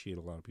appreciate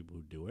a lot of people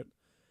who do it.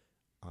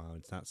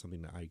 It's not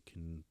something that I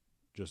can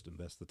just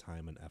invest the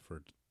time and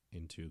effort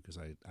into because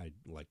I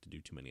like to do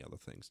too many other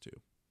things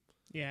too.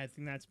 Yeah, I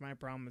think that's my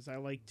problem. Is I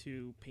like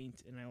to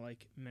paint and I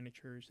like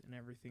miniatures and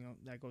everything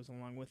that goes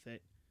along with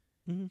it.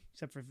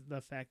 Except for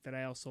the fact that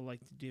I also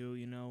like to do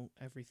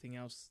everything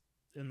else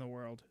in the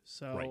world.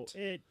 So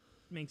it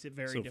makes it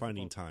very difficult. So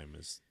finding time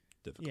is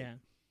difficult.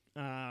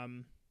 Yeah.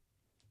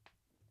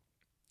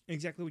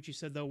 Exactly what you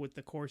said, though, with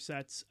the core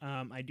sets.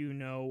 I do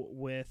know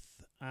with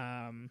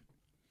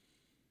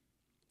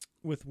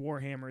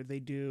Warhammer, they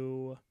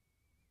do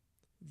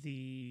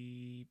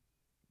the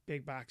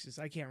big boxes.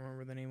 I can't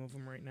remember the name of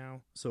them right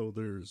now. So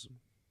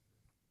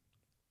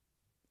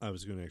I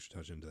was going to actually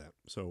touch into that.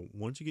 So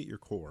once you get your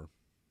core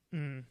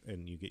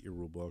and you get your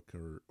rule book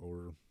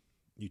or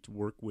you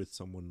work with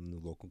someone in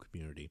the local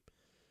community,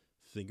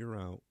 figure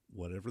out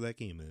whatever that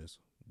game is,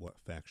 what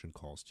faction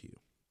calls to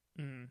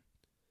you.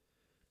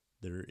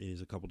 There is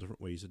a couple different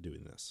ways of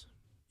doing this.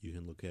 You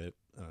can look at,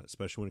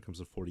 especially when it comes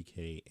to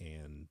 40K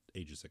and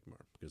Age of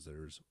Sigmar, because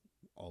there's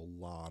a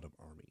lot of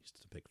armies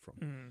to pick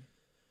from.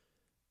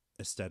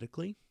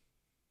 Aesthetically,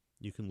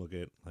 you can look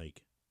at,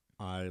 like,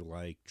 I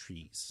like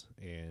trees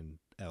and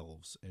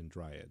elves and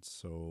dryads,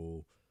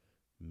 so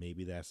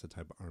maybe that's the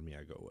type of army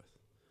I go with.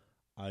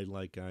 I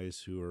like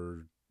guys who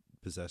are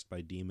possessed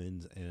by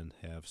demons and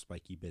have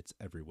spiky bits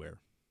everywhere.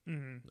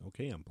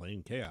 Okay, I'm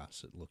playing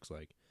Chaos, it looks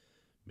like.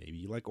 Maybe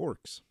you like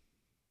orcs.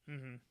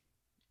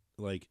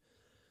 Like,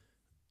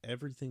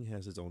 everything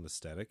has its own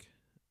aesthetic,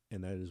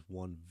 and that is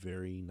one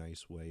very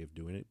nice way of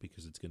doing it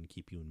because it's going to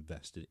keep you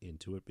invested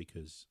into it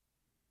because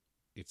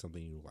it's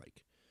something you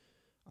like.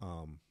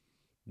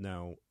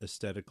 Now,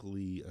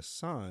 aesthetically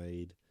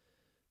aside,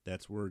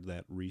 that's where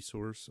that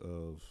resource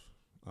of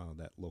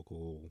that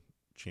local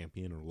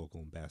champion or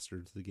local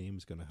ambassador to the game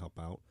is going to help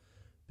out,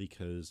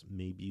 because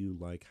maybe you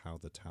like how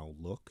the Tau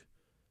look,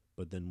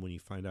 but then when you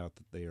find out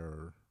that they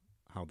are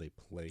how they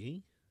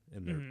play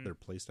and their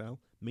play style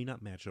may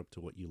not match up to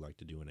what you like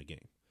to do in a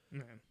game.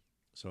 Okay.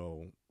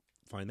 So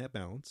find that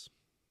balance.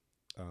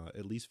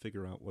 At least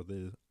figure out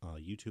whether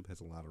YouTube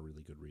has a lot of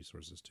really good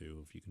resources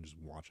too. If you can just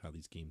watch how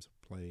these games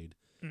are played,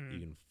 you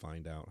can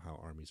find out how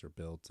armies are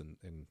built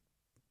and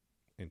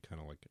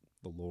kind of like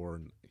the lore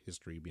and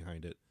history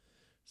behind it,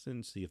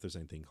 and see if there's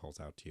anything calls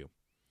out to you.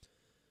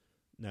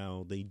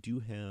 Now they do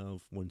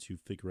have, once you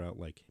figure out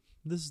like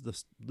this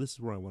is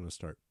where I want to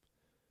start.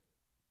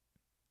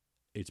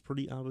 It's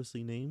pretty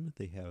obviously named.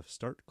 They have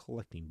start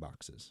collecting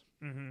boxes.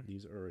 Mm-hmm.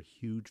 These are a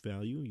huge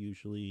value.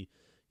 Usually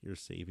you're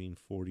saving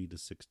 $40 to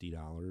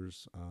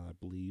 $60, I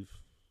believe,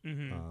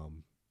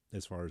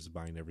 as far as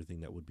buying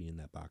everything that would be in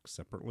that box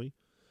separately.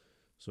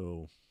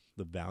 So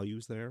the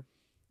value's there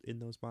in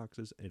those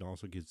boxes. It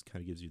also gives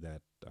you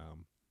that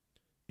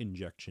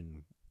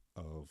injection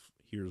of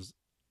here's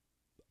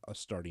a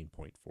starting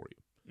point for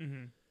you.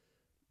 Mm-hmm.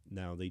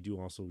 Now, they do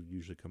also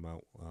usually come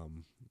out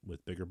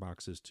with bigger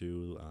boxes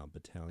too,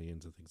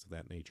 battalions and things of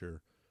that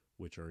nature,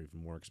 which are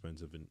even more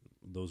expensive. And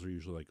those are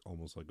usually like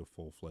almost like a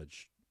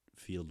full-fledged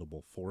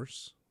fieldable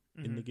force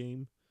in the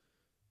game.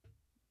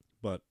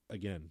 But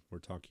again, we're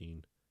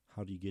talking,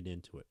 how do you get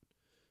into it?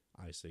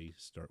 I say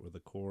start with a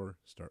core,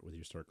 start with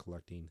your start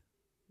collecting,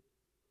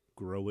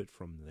 grow it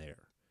from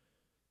there.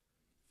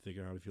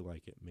 Figure out if you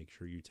like it. Make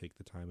sure you take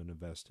the time and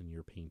invest in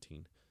your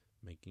painting,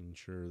 making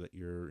sure that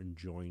you're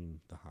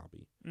enjoying the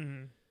hobby.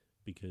 Mm-hmm.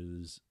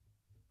 Because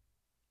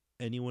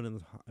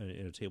anyone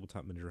in a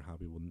tabletop miniature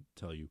hobby will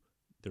tell you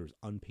there's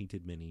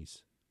unpainted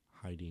minis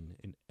hiding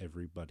in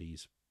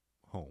everybody's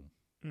home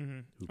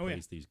who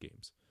plays these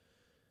games.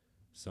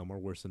 Some are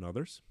worse than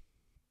others.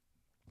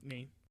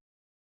 Me.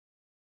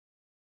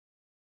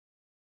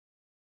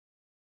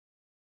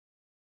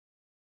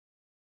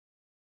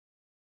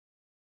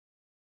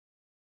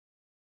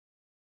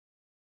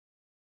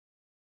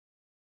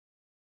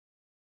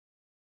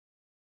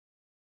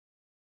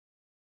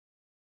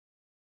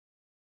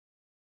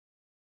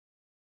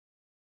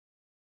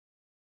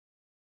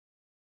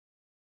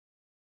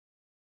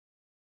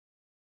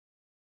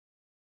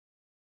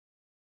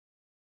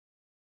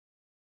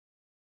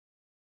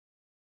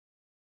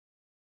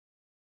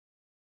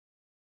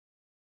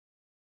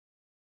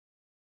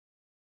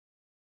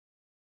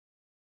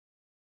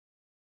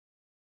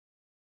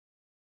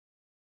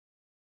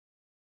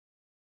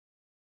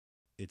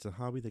 It's a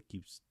hobby that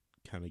keeps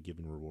kind of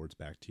giving rewards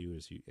back to you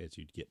as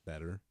you get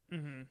better,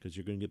 because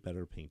you're going to get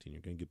better at painting,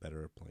 you're going to get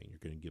better at playing, you're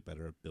going to get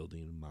better at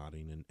building and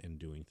modding and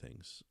doing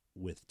things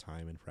with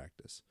time and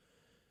practice.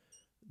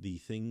 The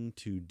thing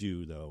to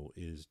do, though,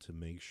 is to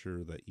make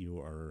sure that you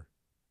are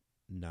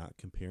not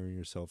comparing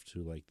yourself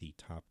to like the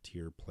top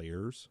tier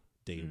players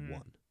day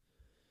one.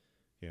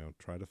 You know,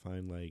 try to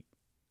find like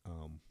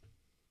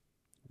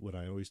what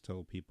I always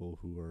tell people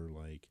who are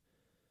like,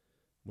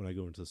 when I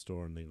go into the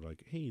store and they're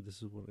like, hey,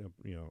 this is what,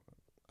 you know,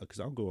 because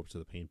I'll go up to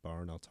the paint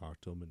bar and I'll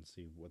talk to them and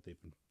see what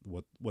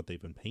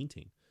they've been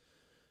painting.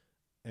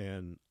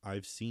 And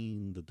I've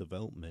seen the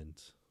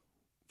development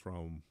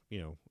from,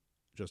 you know,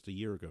 just a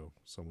year ago,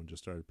 someone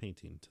just started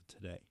painting, to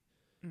today.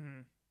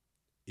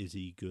 Is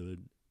he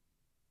good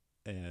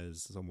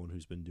as someone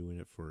who's been doing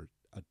it for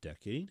a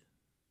decade?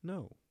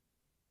 No.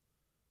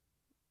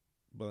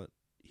 But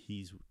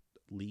he's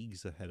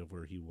leagues ahead of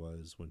where he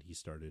was when he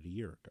started a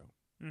year ago.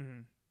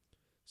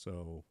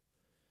 So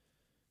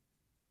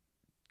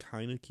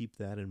kind of keep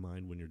that in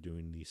mind when you're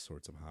doing these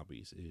sorts of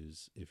hobbies,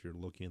 is if you're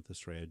looking at the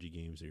strategy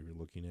games, or you're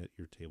looking at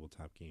your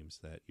tabletop games,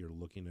 that you're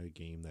looking at a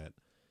game that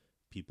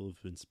people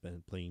have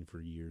been playing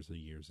for years and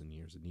years and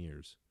years and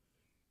years.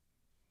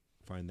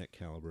 Find that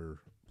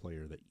caliber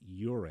player that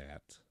you're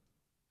at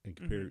and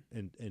compare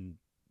and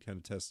kind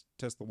of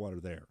test the water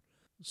there.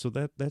 So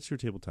that's your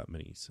tabletop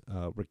minis.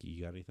 Ricky,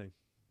 you got anything?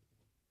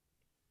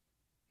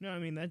 No, I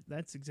mean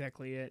that's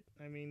exactly it.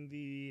 I mean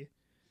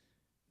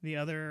the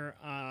other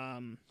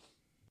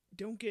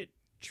don't get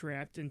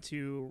trapped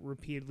into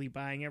repeatedly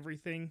buying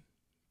everything.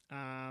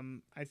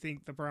 I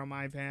think the problem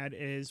I've had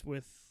is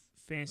with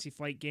Fantasy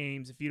Flight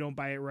games, if you don't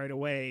buy it right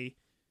away,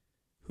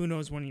 who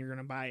knows when you're going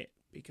to buy it,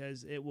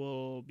 because it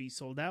will be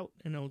sold out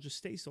and it'll just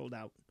stay sold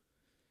out.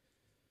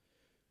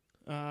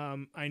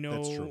 I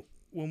know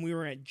when we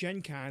were at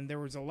Gen Con, there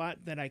was a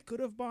lot that I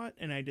could have bought,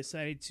 and I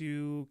decided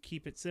to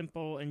keep it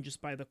simple and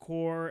just buy the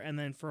core. And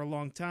then for a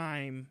long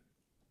time,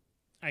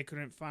 I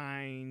couldn't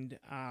find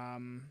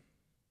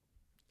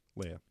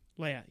Leia.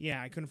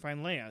 Yeah, I couldn't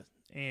find Leia.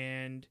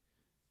 And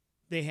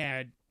they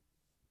had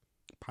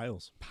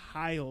piles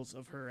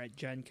of her at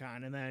Gen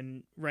Con. And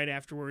then right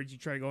afterwards, you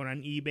try going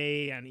on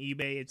eBay. On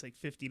eBay, it's like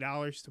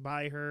 $50 to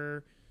buy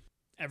her.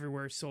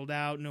 Everywhere sold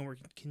out. Nowhere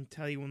can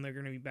tell you when they're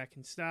going to be back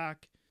in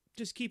stock.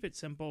 Just keep it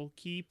simple.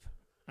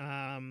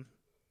 And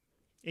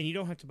you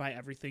don't have to buy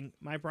everything.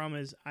 My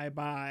problem is I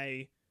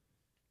buy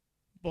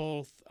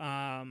both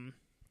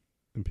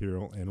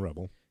Imperial and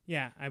Rebel.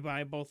 Yeah, I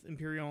buy both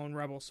Imperial and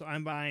Rebel, so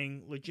I'm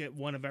buying legit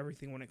one of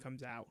everything when it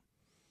comes out.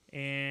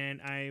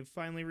 And I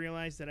finally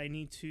realized that I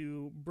need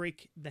to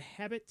break the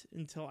habit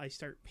until I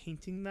start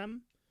painting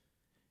them.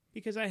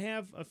 Because I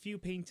have a few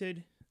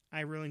painted, I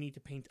really need to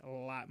paint a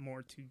lot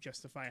more to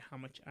justify how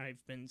much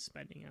I've been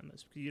spending on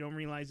this. Because you don't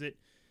realize it.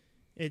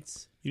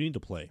 You need to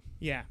play.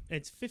 Yeah,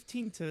 it's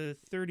 $15 to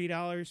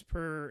 $30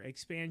 per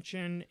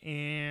expansion,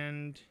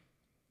 and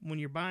when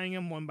you're buying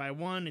them one by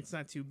one, it's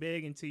not too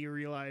big until you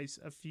realize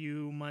a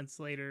few months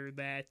later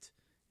that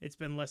it's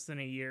been less than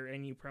a year,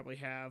 and you probably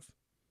have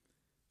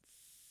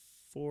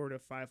 $400 to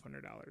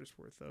 $500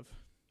 worth of.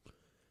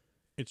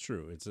 It's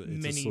true. It's a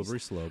slippery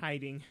slope.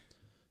 Hiding.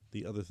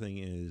 The other thing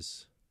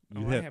is,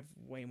 I have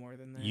way more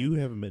than that. You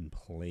haven't been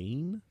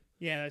playing.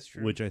 Yeah, that's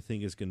true. Which I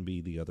think is going to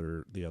be the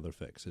other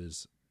fix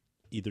is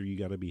either you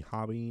got to be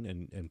hobbying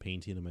and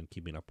painting them and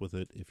keeping up with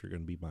it if you're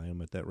going to be buying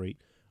them at that rate,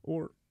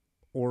 or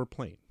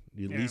playing.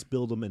 You at least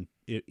build them, and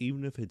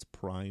even if it's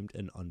primed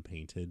and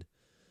unpainted,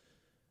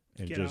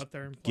 and get just out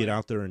there and play. Get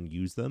out there and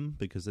use them,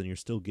 because then you're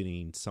still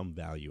getting some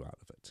value out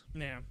of it.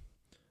 Yeah.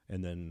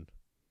 And then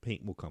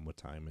paint will come with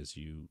time as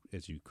you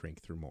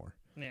crank through more.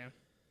 Yeah.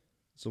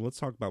 So let's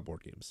talk about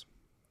board games,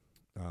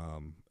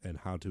 and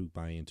how to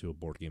buy into a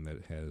board game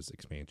that has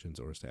expansions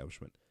or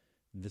establishment.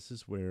 This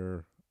is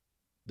where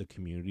the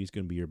community is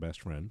going to be your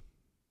best friend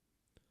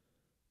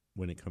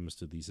when it comes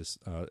to these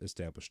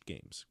established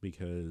games,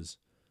 because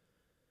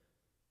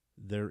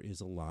there is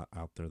a lot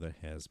out there that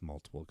has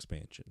multiple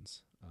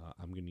expansions.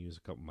 I'm going to use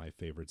a couple of my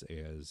favorites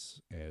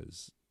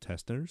as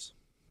testers.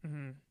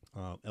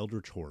 Mm-hmm.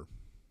 Eldritch Horror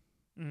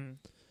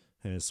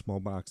has small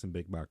box and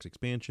big box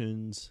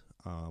expansions.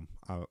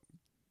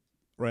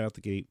 Right out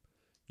the gate,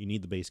 you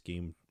need the base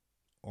game.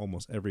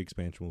 Almost every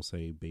expansion will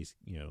say base.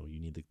 You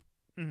need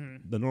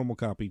the normal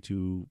copy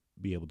to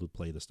be able to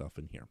play the stuff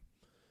in here.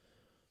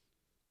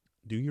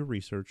 Do your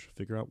research,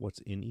 figure out what's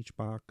in each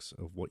box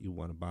of what you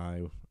want to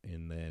buy,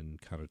 and then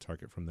kind of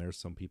target from there.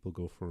 Some people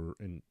go for,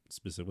 and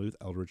specifically with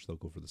Eldritch, they'll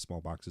go for the small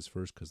boxes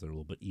first because they're a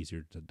little bit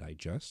easier to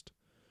digest.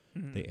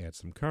 Mm-hmm. They add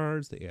some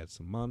cards, they add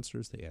some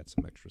monsters, they add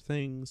some extra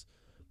things,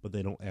 but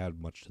they don't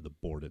add much to the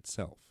board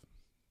itself.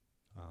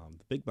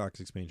 The big box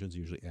expansions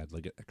usually add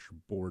like an extra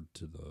board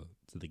to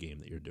the game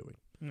that you're doing.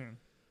 Yeah.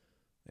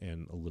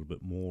 And a little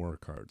bit more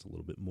cards, a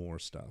little bit more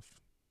stuff.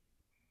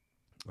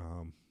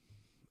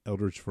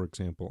 Eldritch, for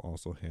example,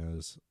 also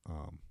has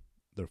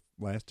their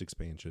last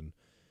expansion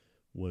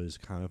was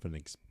kind of an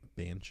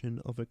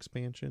expansion of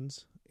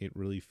expansions. It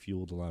really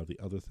fueled a lot of the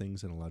other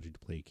things and allowed you to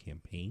play a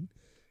campaign.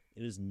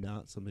 It is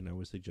not something I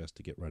would suggest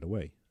to get right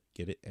away.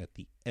 Get it at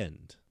the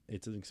end.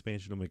 It's an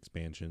expansion of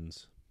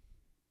expansions,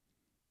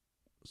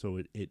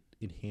 so it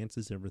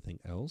enhances everything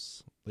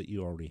else that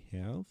you already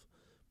have.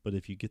 But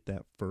if you get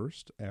that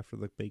first after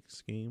the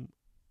base game,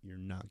 you're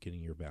not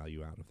getting your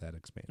value out of that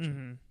expansion.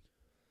 Mm-hmm.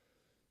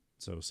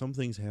 So some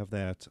things have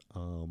that.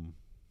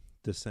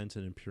 Descent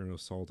and Imperial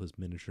Assault as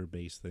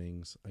miniature-based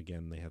things.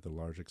 Again, they have the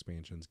large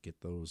expansions.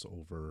 Get those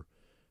over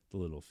the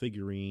little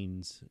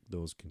figurines.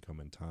 Those can come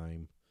in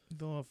time.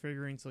 The little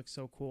figurines look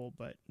so cool,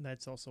 but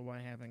that's also why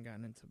I haven't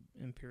gotten into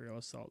Imperial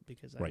Assault,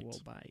 because I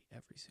will buy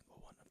every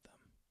single one of them.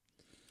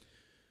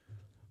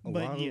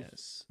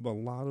 But a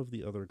lot of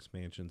the other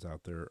expansions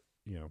out there,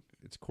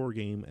 it's core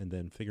game, and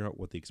then figure out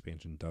what the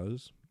expansion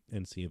does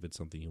and see if it's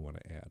something you want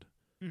to add.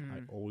 Mm-hmm.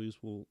 I always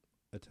will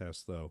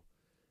attest, though,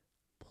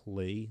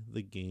 play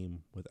the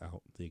game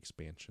without the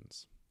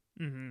expansions.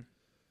 Mm-hmm.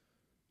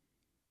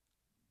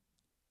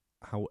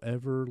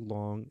 However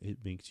long it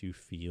makes you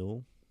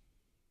feel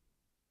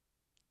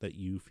that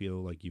you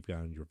feel like you've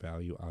gotten your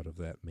value out of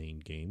that main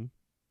game,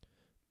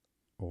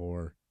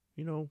 or,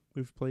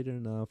 we've played it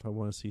enough, I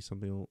want to see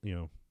something,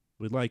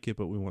 we like it,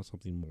 but we want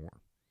something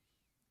more.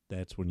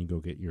 That's when you go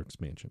get your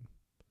expansion.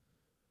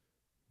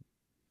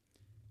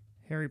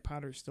 Harry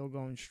Potter's still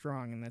going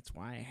strong, and that's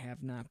why I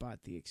have not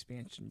bought the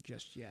expansion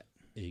just yet.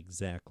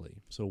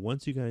 Exactly. So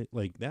once you guys,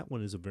 that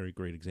one is a very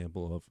great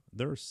example of,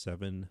 there are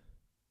 7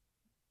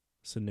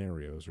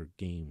 scenarios or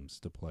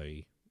games to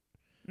play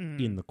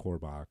in the core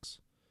box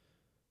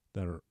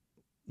that are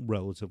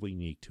relatively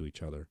unique to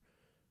each other.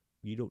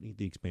 You don't need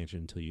the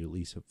expansion until you at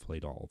least have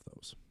played all of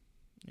those.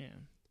 Yeah.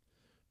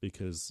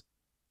 Because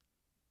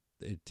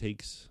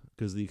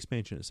the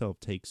expansion itself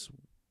takes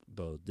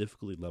the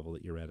difficulty level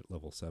that you're at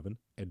level 7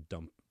 and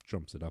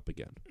jumps it up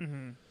again.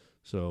 Mm-hmm.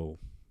 So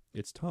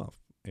it's tough,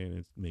 and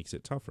it makes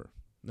it tougher.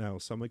 Now,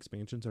 some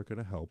expansions are going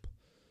to help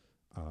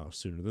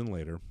sooner than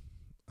later.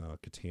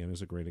 Catan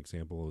is a great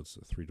example. It's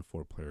a 3 to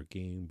 4 player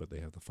game, but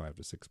they have the 5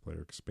 to 6 player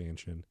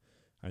expansion.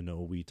 I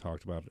know we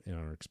talked about in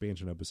our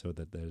expansion episode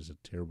that is a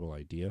terrible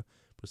idea,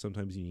 but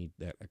sometimes you need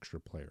that extra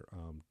player.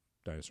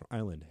 Dinosaur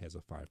Island has a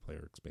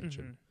 5-player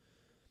expansion.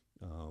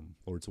 Mm-hmm.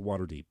 Lords of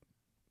Waterdeep,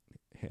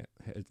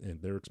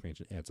 and their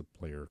expansion adds a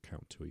player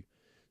count to it.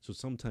 So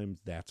sometimes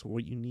that's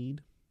what you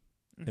need,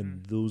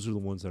 and those are the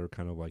ones that are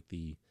kind of like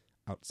the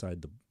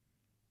outside the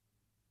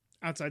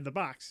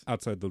box,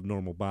 outside the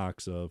normal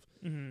box of.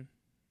 Mm-hmm.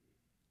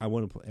 I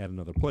want to add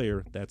another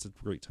player, that's a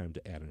great time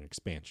to add an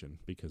expansion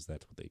because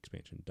that's what the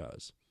expansion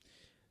does.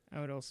 I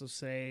would also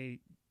say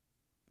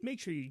make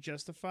sure you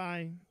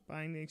justify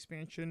buying the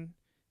expansion.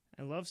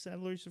 I love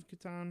Settlers of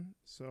Catan,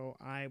 so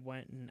I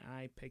went and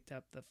I picked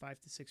up the 5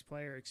 to 6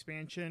 player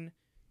expansion.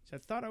 So I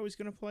thought I was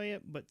going to play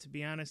it, but to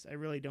be honest, I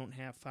really don't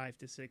have 5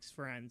 to 6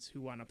 friends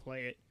who want to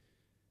play it.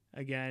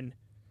 Again,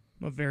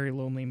 I'm a very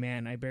lonely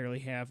man. I barely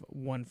have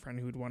one friend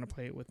who would want to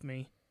play it with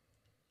me.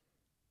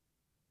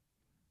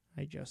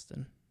 Hi,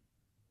 Justin.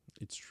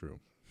 It's true.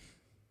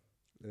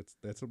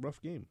 That's a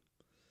rough game.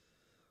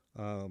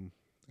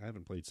 I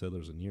haven't played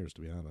Settlers in years,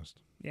 to be honest.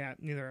 Yeah,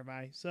 neither have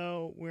I.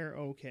 So we're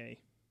okay.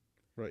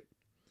 Right.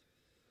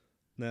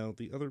 Now,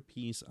 the other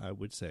piece I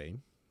would say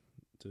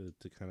to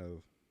kind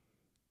of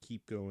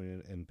keep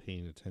going and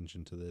paying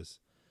attention to this,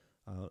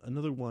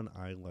 another one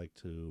I like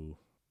to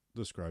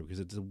describe because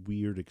it's a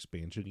weird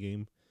expansion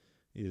game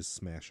is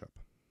Smash Up.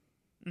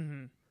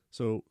 Mm-hmm.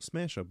 So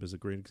Smash Up is a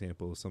great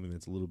example of something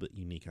that's a little bit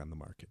unique on the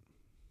market.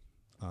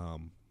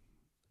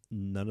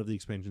 None of the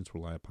expansions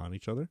rely upon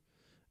each other.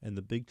 And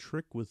the big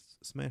trick with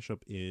Smash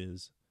Up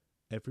is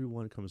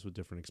everyone comes with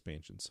different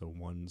expansions. So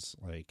one's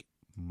like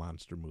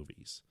monster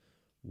movies.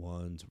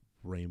 One's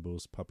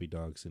rainbows, puppy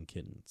dogs, and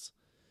kittens.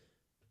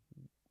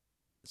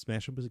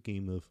 Smash Up is a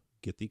game of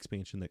get the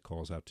expansion that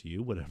calls out to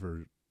you.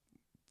 Whatever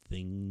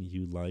thing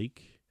you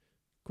like,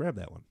 grab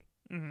that one.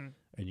 Mm-hmm.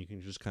 And you can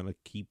just kind of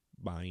keep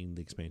buying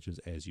the expansions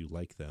as you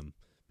like them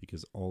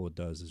because all it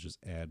does is just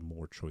add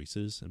more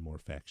choices and more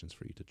factions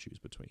for you to choose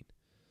between.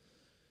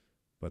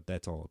 But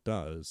that's all it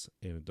does,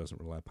 and it doesn't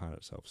rely upon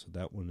itself. So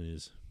that one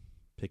is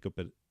pick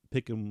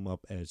them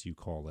up as you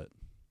call it,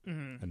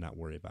 mm-hmm. and not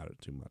worry about it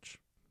too much.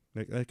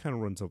 That kind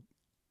of runs up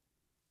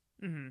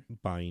mm-hmm.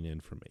 buying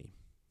in for me.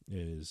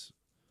 Is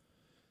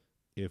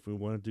if we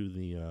want to do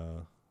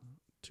the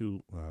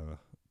too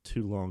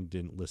long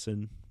didn't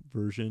listen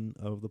version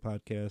of the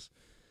podcast,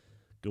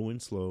 go in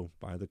slow,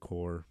 buy the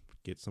core,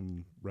 get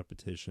some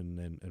repetition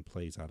and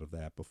plays out of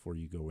that before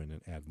you go in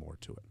and add more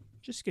to it.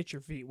 Just get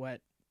your feet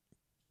wet.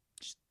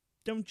 Just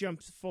don't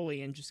jump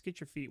fully in. Just get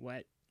your feet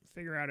wet.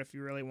 Figure out if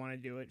you really want to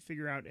do it.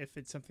 Figure out if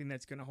it's something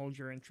that's going to hold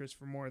your interest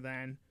for more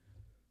than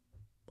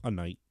a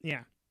night.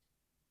 Yeah.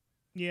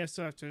 You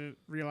also have to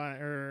realize,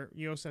 or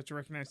you also have to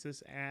recognize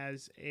this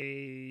as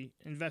a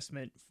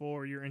investment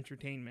for your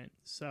entertainment.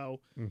 So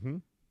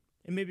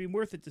it may be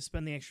worth it to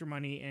spend the extra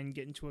money and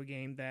get into a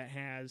game that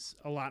has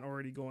a lot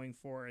already going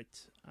for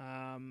it.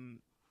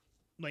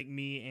 Like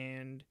me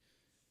and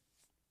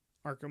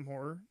Arkham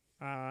Horror.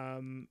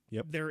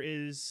 Yep. There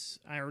is,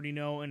 I already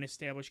know, an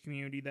established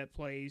community that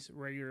plays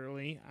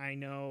regularly. I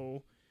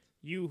know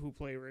you who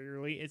play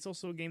regularly. It's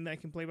also a game that I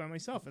can play by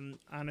myself, and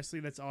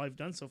honestly, that's all I've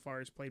done so far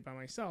is played by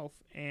myself,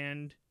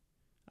 and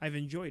I've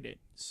enjoyed it.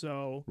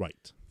 So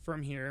right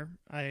from here,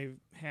 I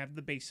have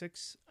the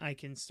basics. I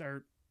can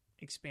start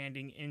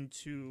expanding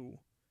into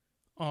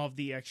all of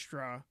the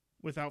extra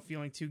without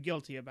feeling too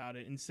guilty about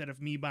it, instead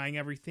of me buying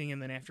everything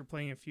and then after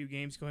playing a few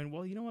games going,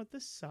 well, you know what,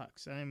 this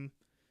sucks. I'm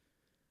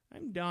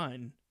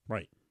done.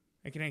 Right.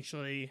 I can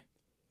actually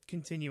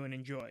continue and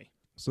enjoy.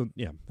 So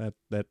yeah,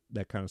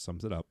 that kind of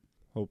sums it up.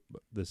 Hope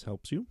this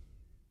helps you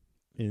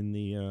in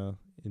the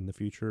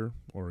future,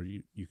 or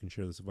you can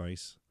share this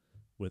advice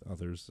with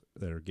others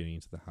that are getting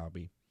into the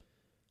hobby.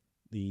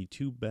 The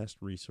two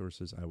best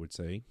resources I would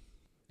say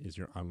is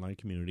your online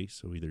community,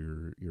 so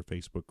either your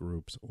Facebook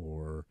groups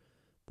or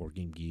Board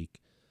Game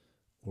Geek,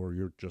 or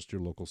your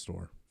local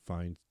store.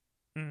 Find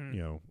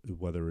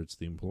whether it's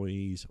the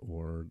employees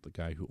or the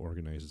guy who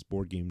organizes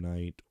board game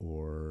night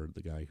or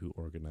the guy who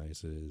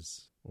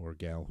organizes or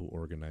gal who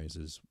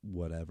organizes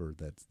whatever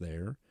that's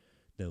there.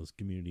 Those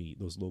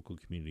local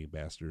community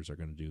ambassadors are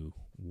going to do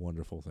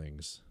wonderful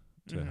things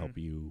to help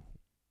you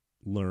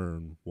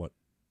learn what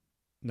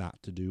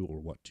not to do or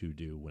what to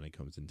do when it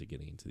comes into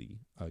getting into the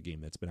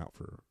game that's been out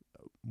for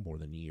more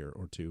than a year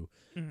or two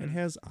and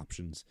has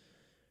options,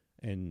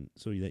 and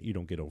so that you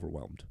don't get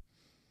overwhelmed.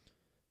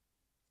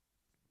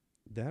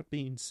 That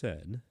being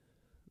said,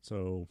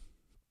 so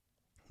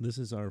this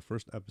is our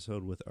first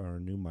episode with our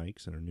new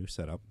mics and our new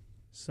setup.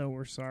 So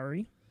we're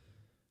sorry.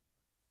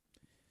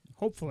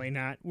 Hopefully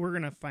not. We're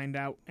going to find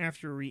out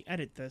after we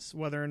edit this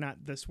whether or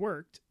not this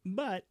worked,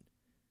 but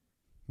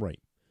right.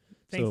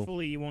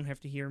 Thankfully, you won't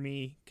have to hear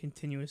me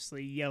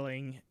continuously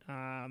yelling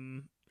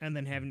and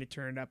then having to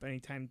turn it up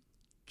anytime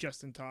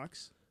Justin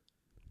talks.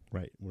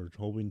 Right. We're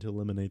hoping to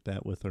eliminate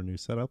that with our new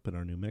setup and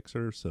our new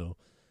mixer, so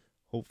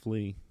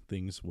hopefully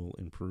things will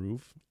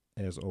improve.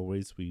 As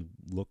always, we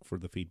look for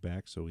the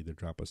feedback, so either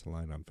drop us a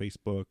line on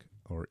Facebook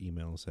or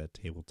email us at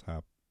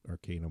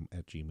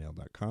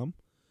tabletoparcanum@gmail.com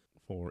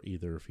for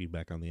either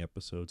feedback on the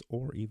episodes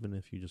or even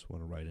if you just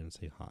want to write in and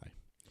say hi.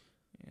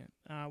 Yeah.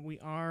 We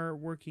are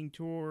working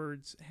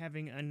towards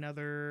having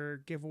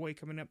another giveaway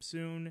coming up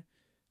soon.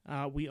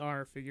 We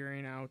are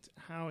figuring out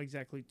how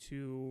exactly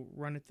to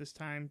run it this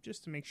time,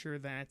 just to make sure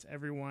that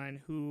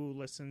everyone who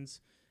listens,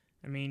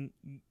 I mean,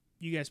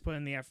 you guys put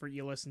in the effort,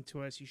 you listen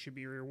to us, you should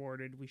be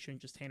rewarded. We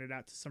shouldn't just hand it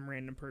out to some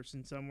random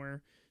person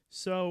somewhere.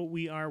 So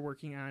we are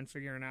working on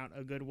figuring out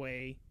a good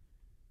way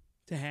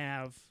to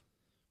have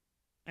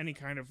any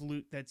kind of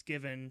loot that's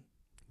given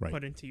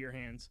put into your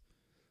hands.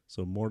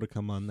 So more to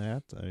come on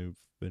that. I've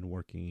been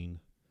working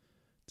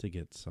to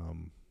get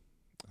some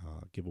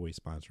giveaway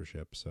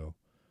sponsorship. So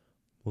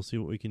we'll see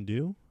what we can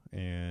do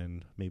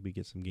and maybe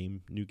get some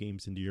new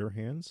games into your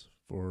hands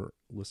for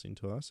listening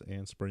to us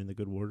and spreading the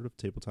good word of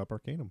Tabletop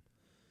Arcanum.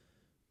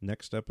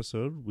 Next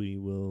episode, we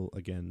will,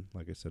 again,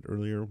 like I said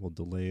earlier, we'll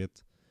delay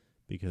it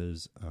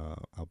because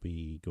I'll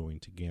be going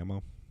to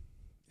Gamma,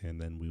 and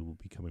then we will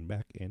be coming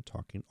back and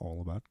talking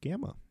all about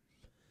Gamma.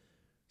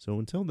 So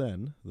until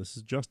then, this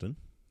is Justin.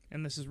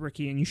 And this is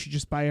Ricky, and you should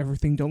just buy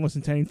everything. Don't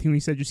listen to anything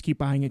we said. Just keep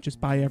buying it. Just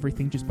buy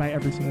everything. Just buy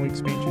every single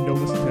expansion.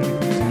 Don't listen to anything.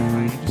 Just keep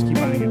buying it. Just keep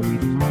buying it. Please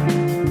just buy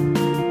it.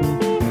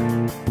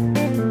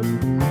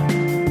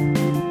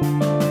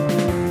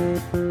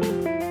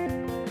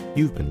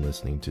 You've been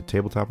listening to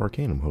Tabletop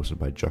Arcanum, hosted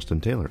by Justin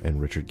Taylor and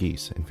Richard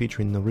Geese, and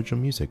featuring the original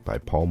music by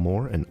Paul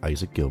Moore and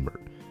Isaac Gilbert.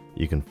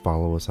 You can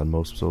follow us on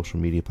most social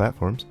media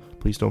platforms.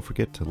 Please don't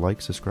forget to like,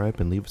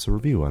 subscribe, and leave us a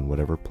review on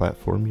whatever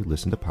platform you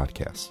listen to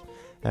podcasts.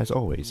 As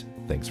always,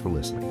 thanks for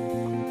listening.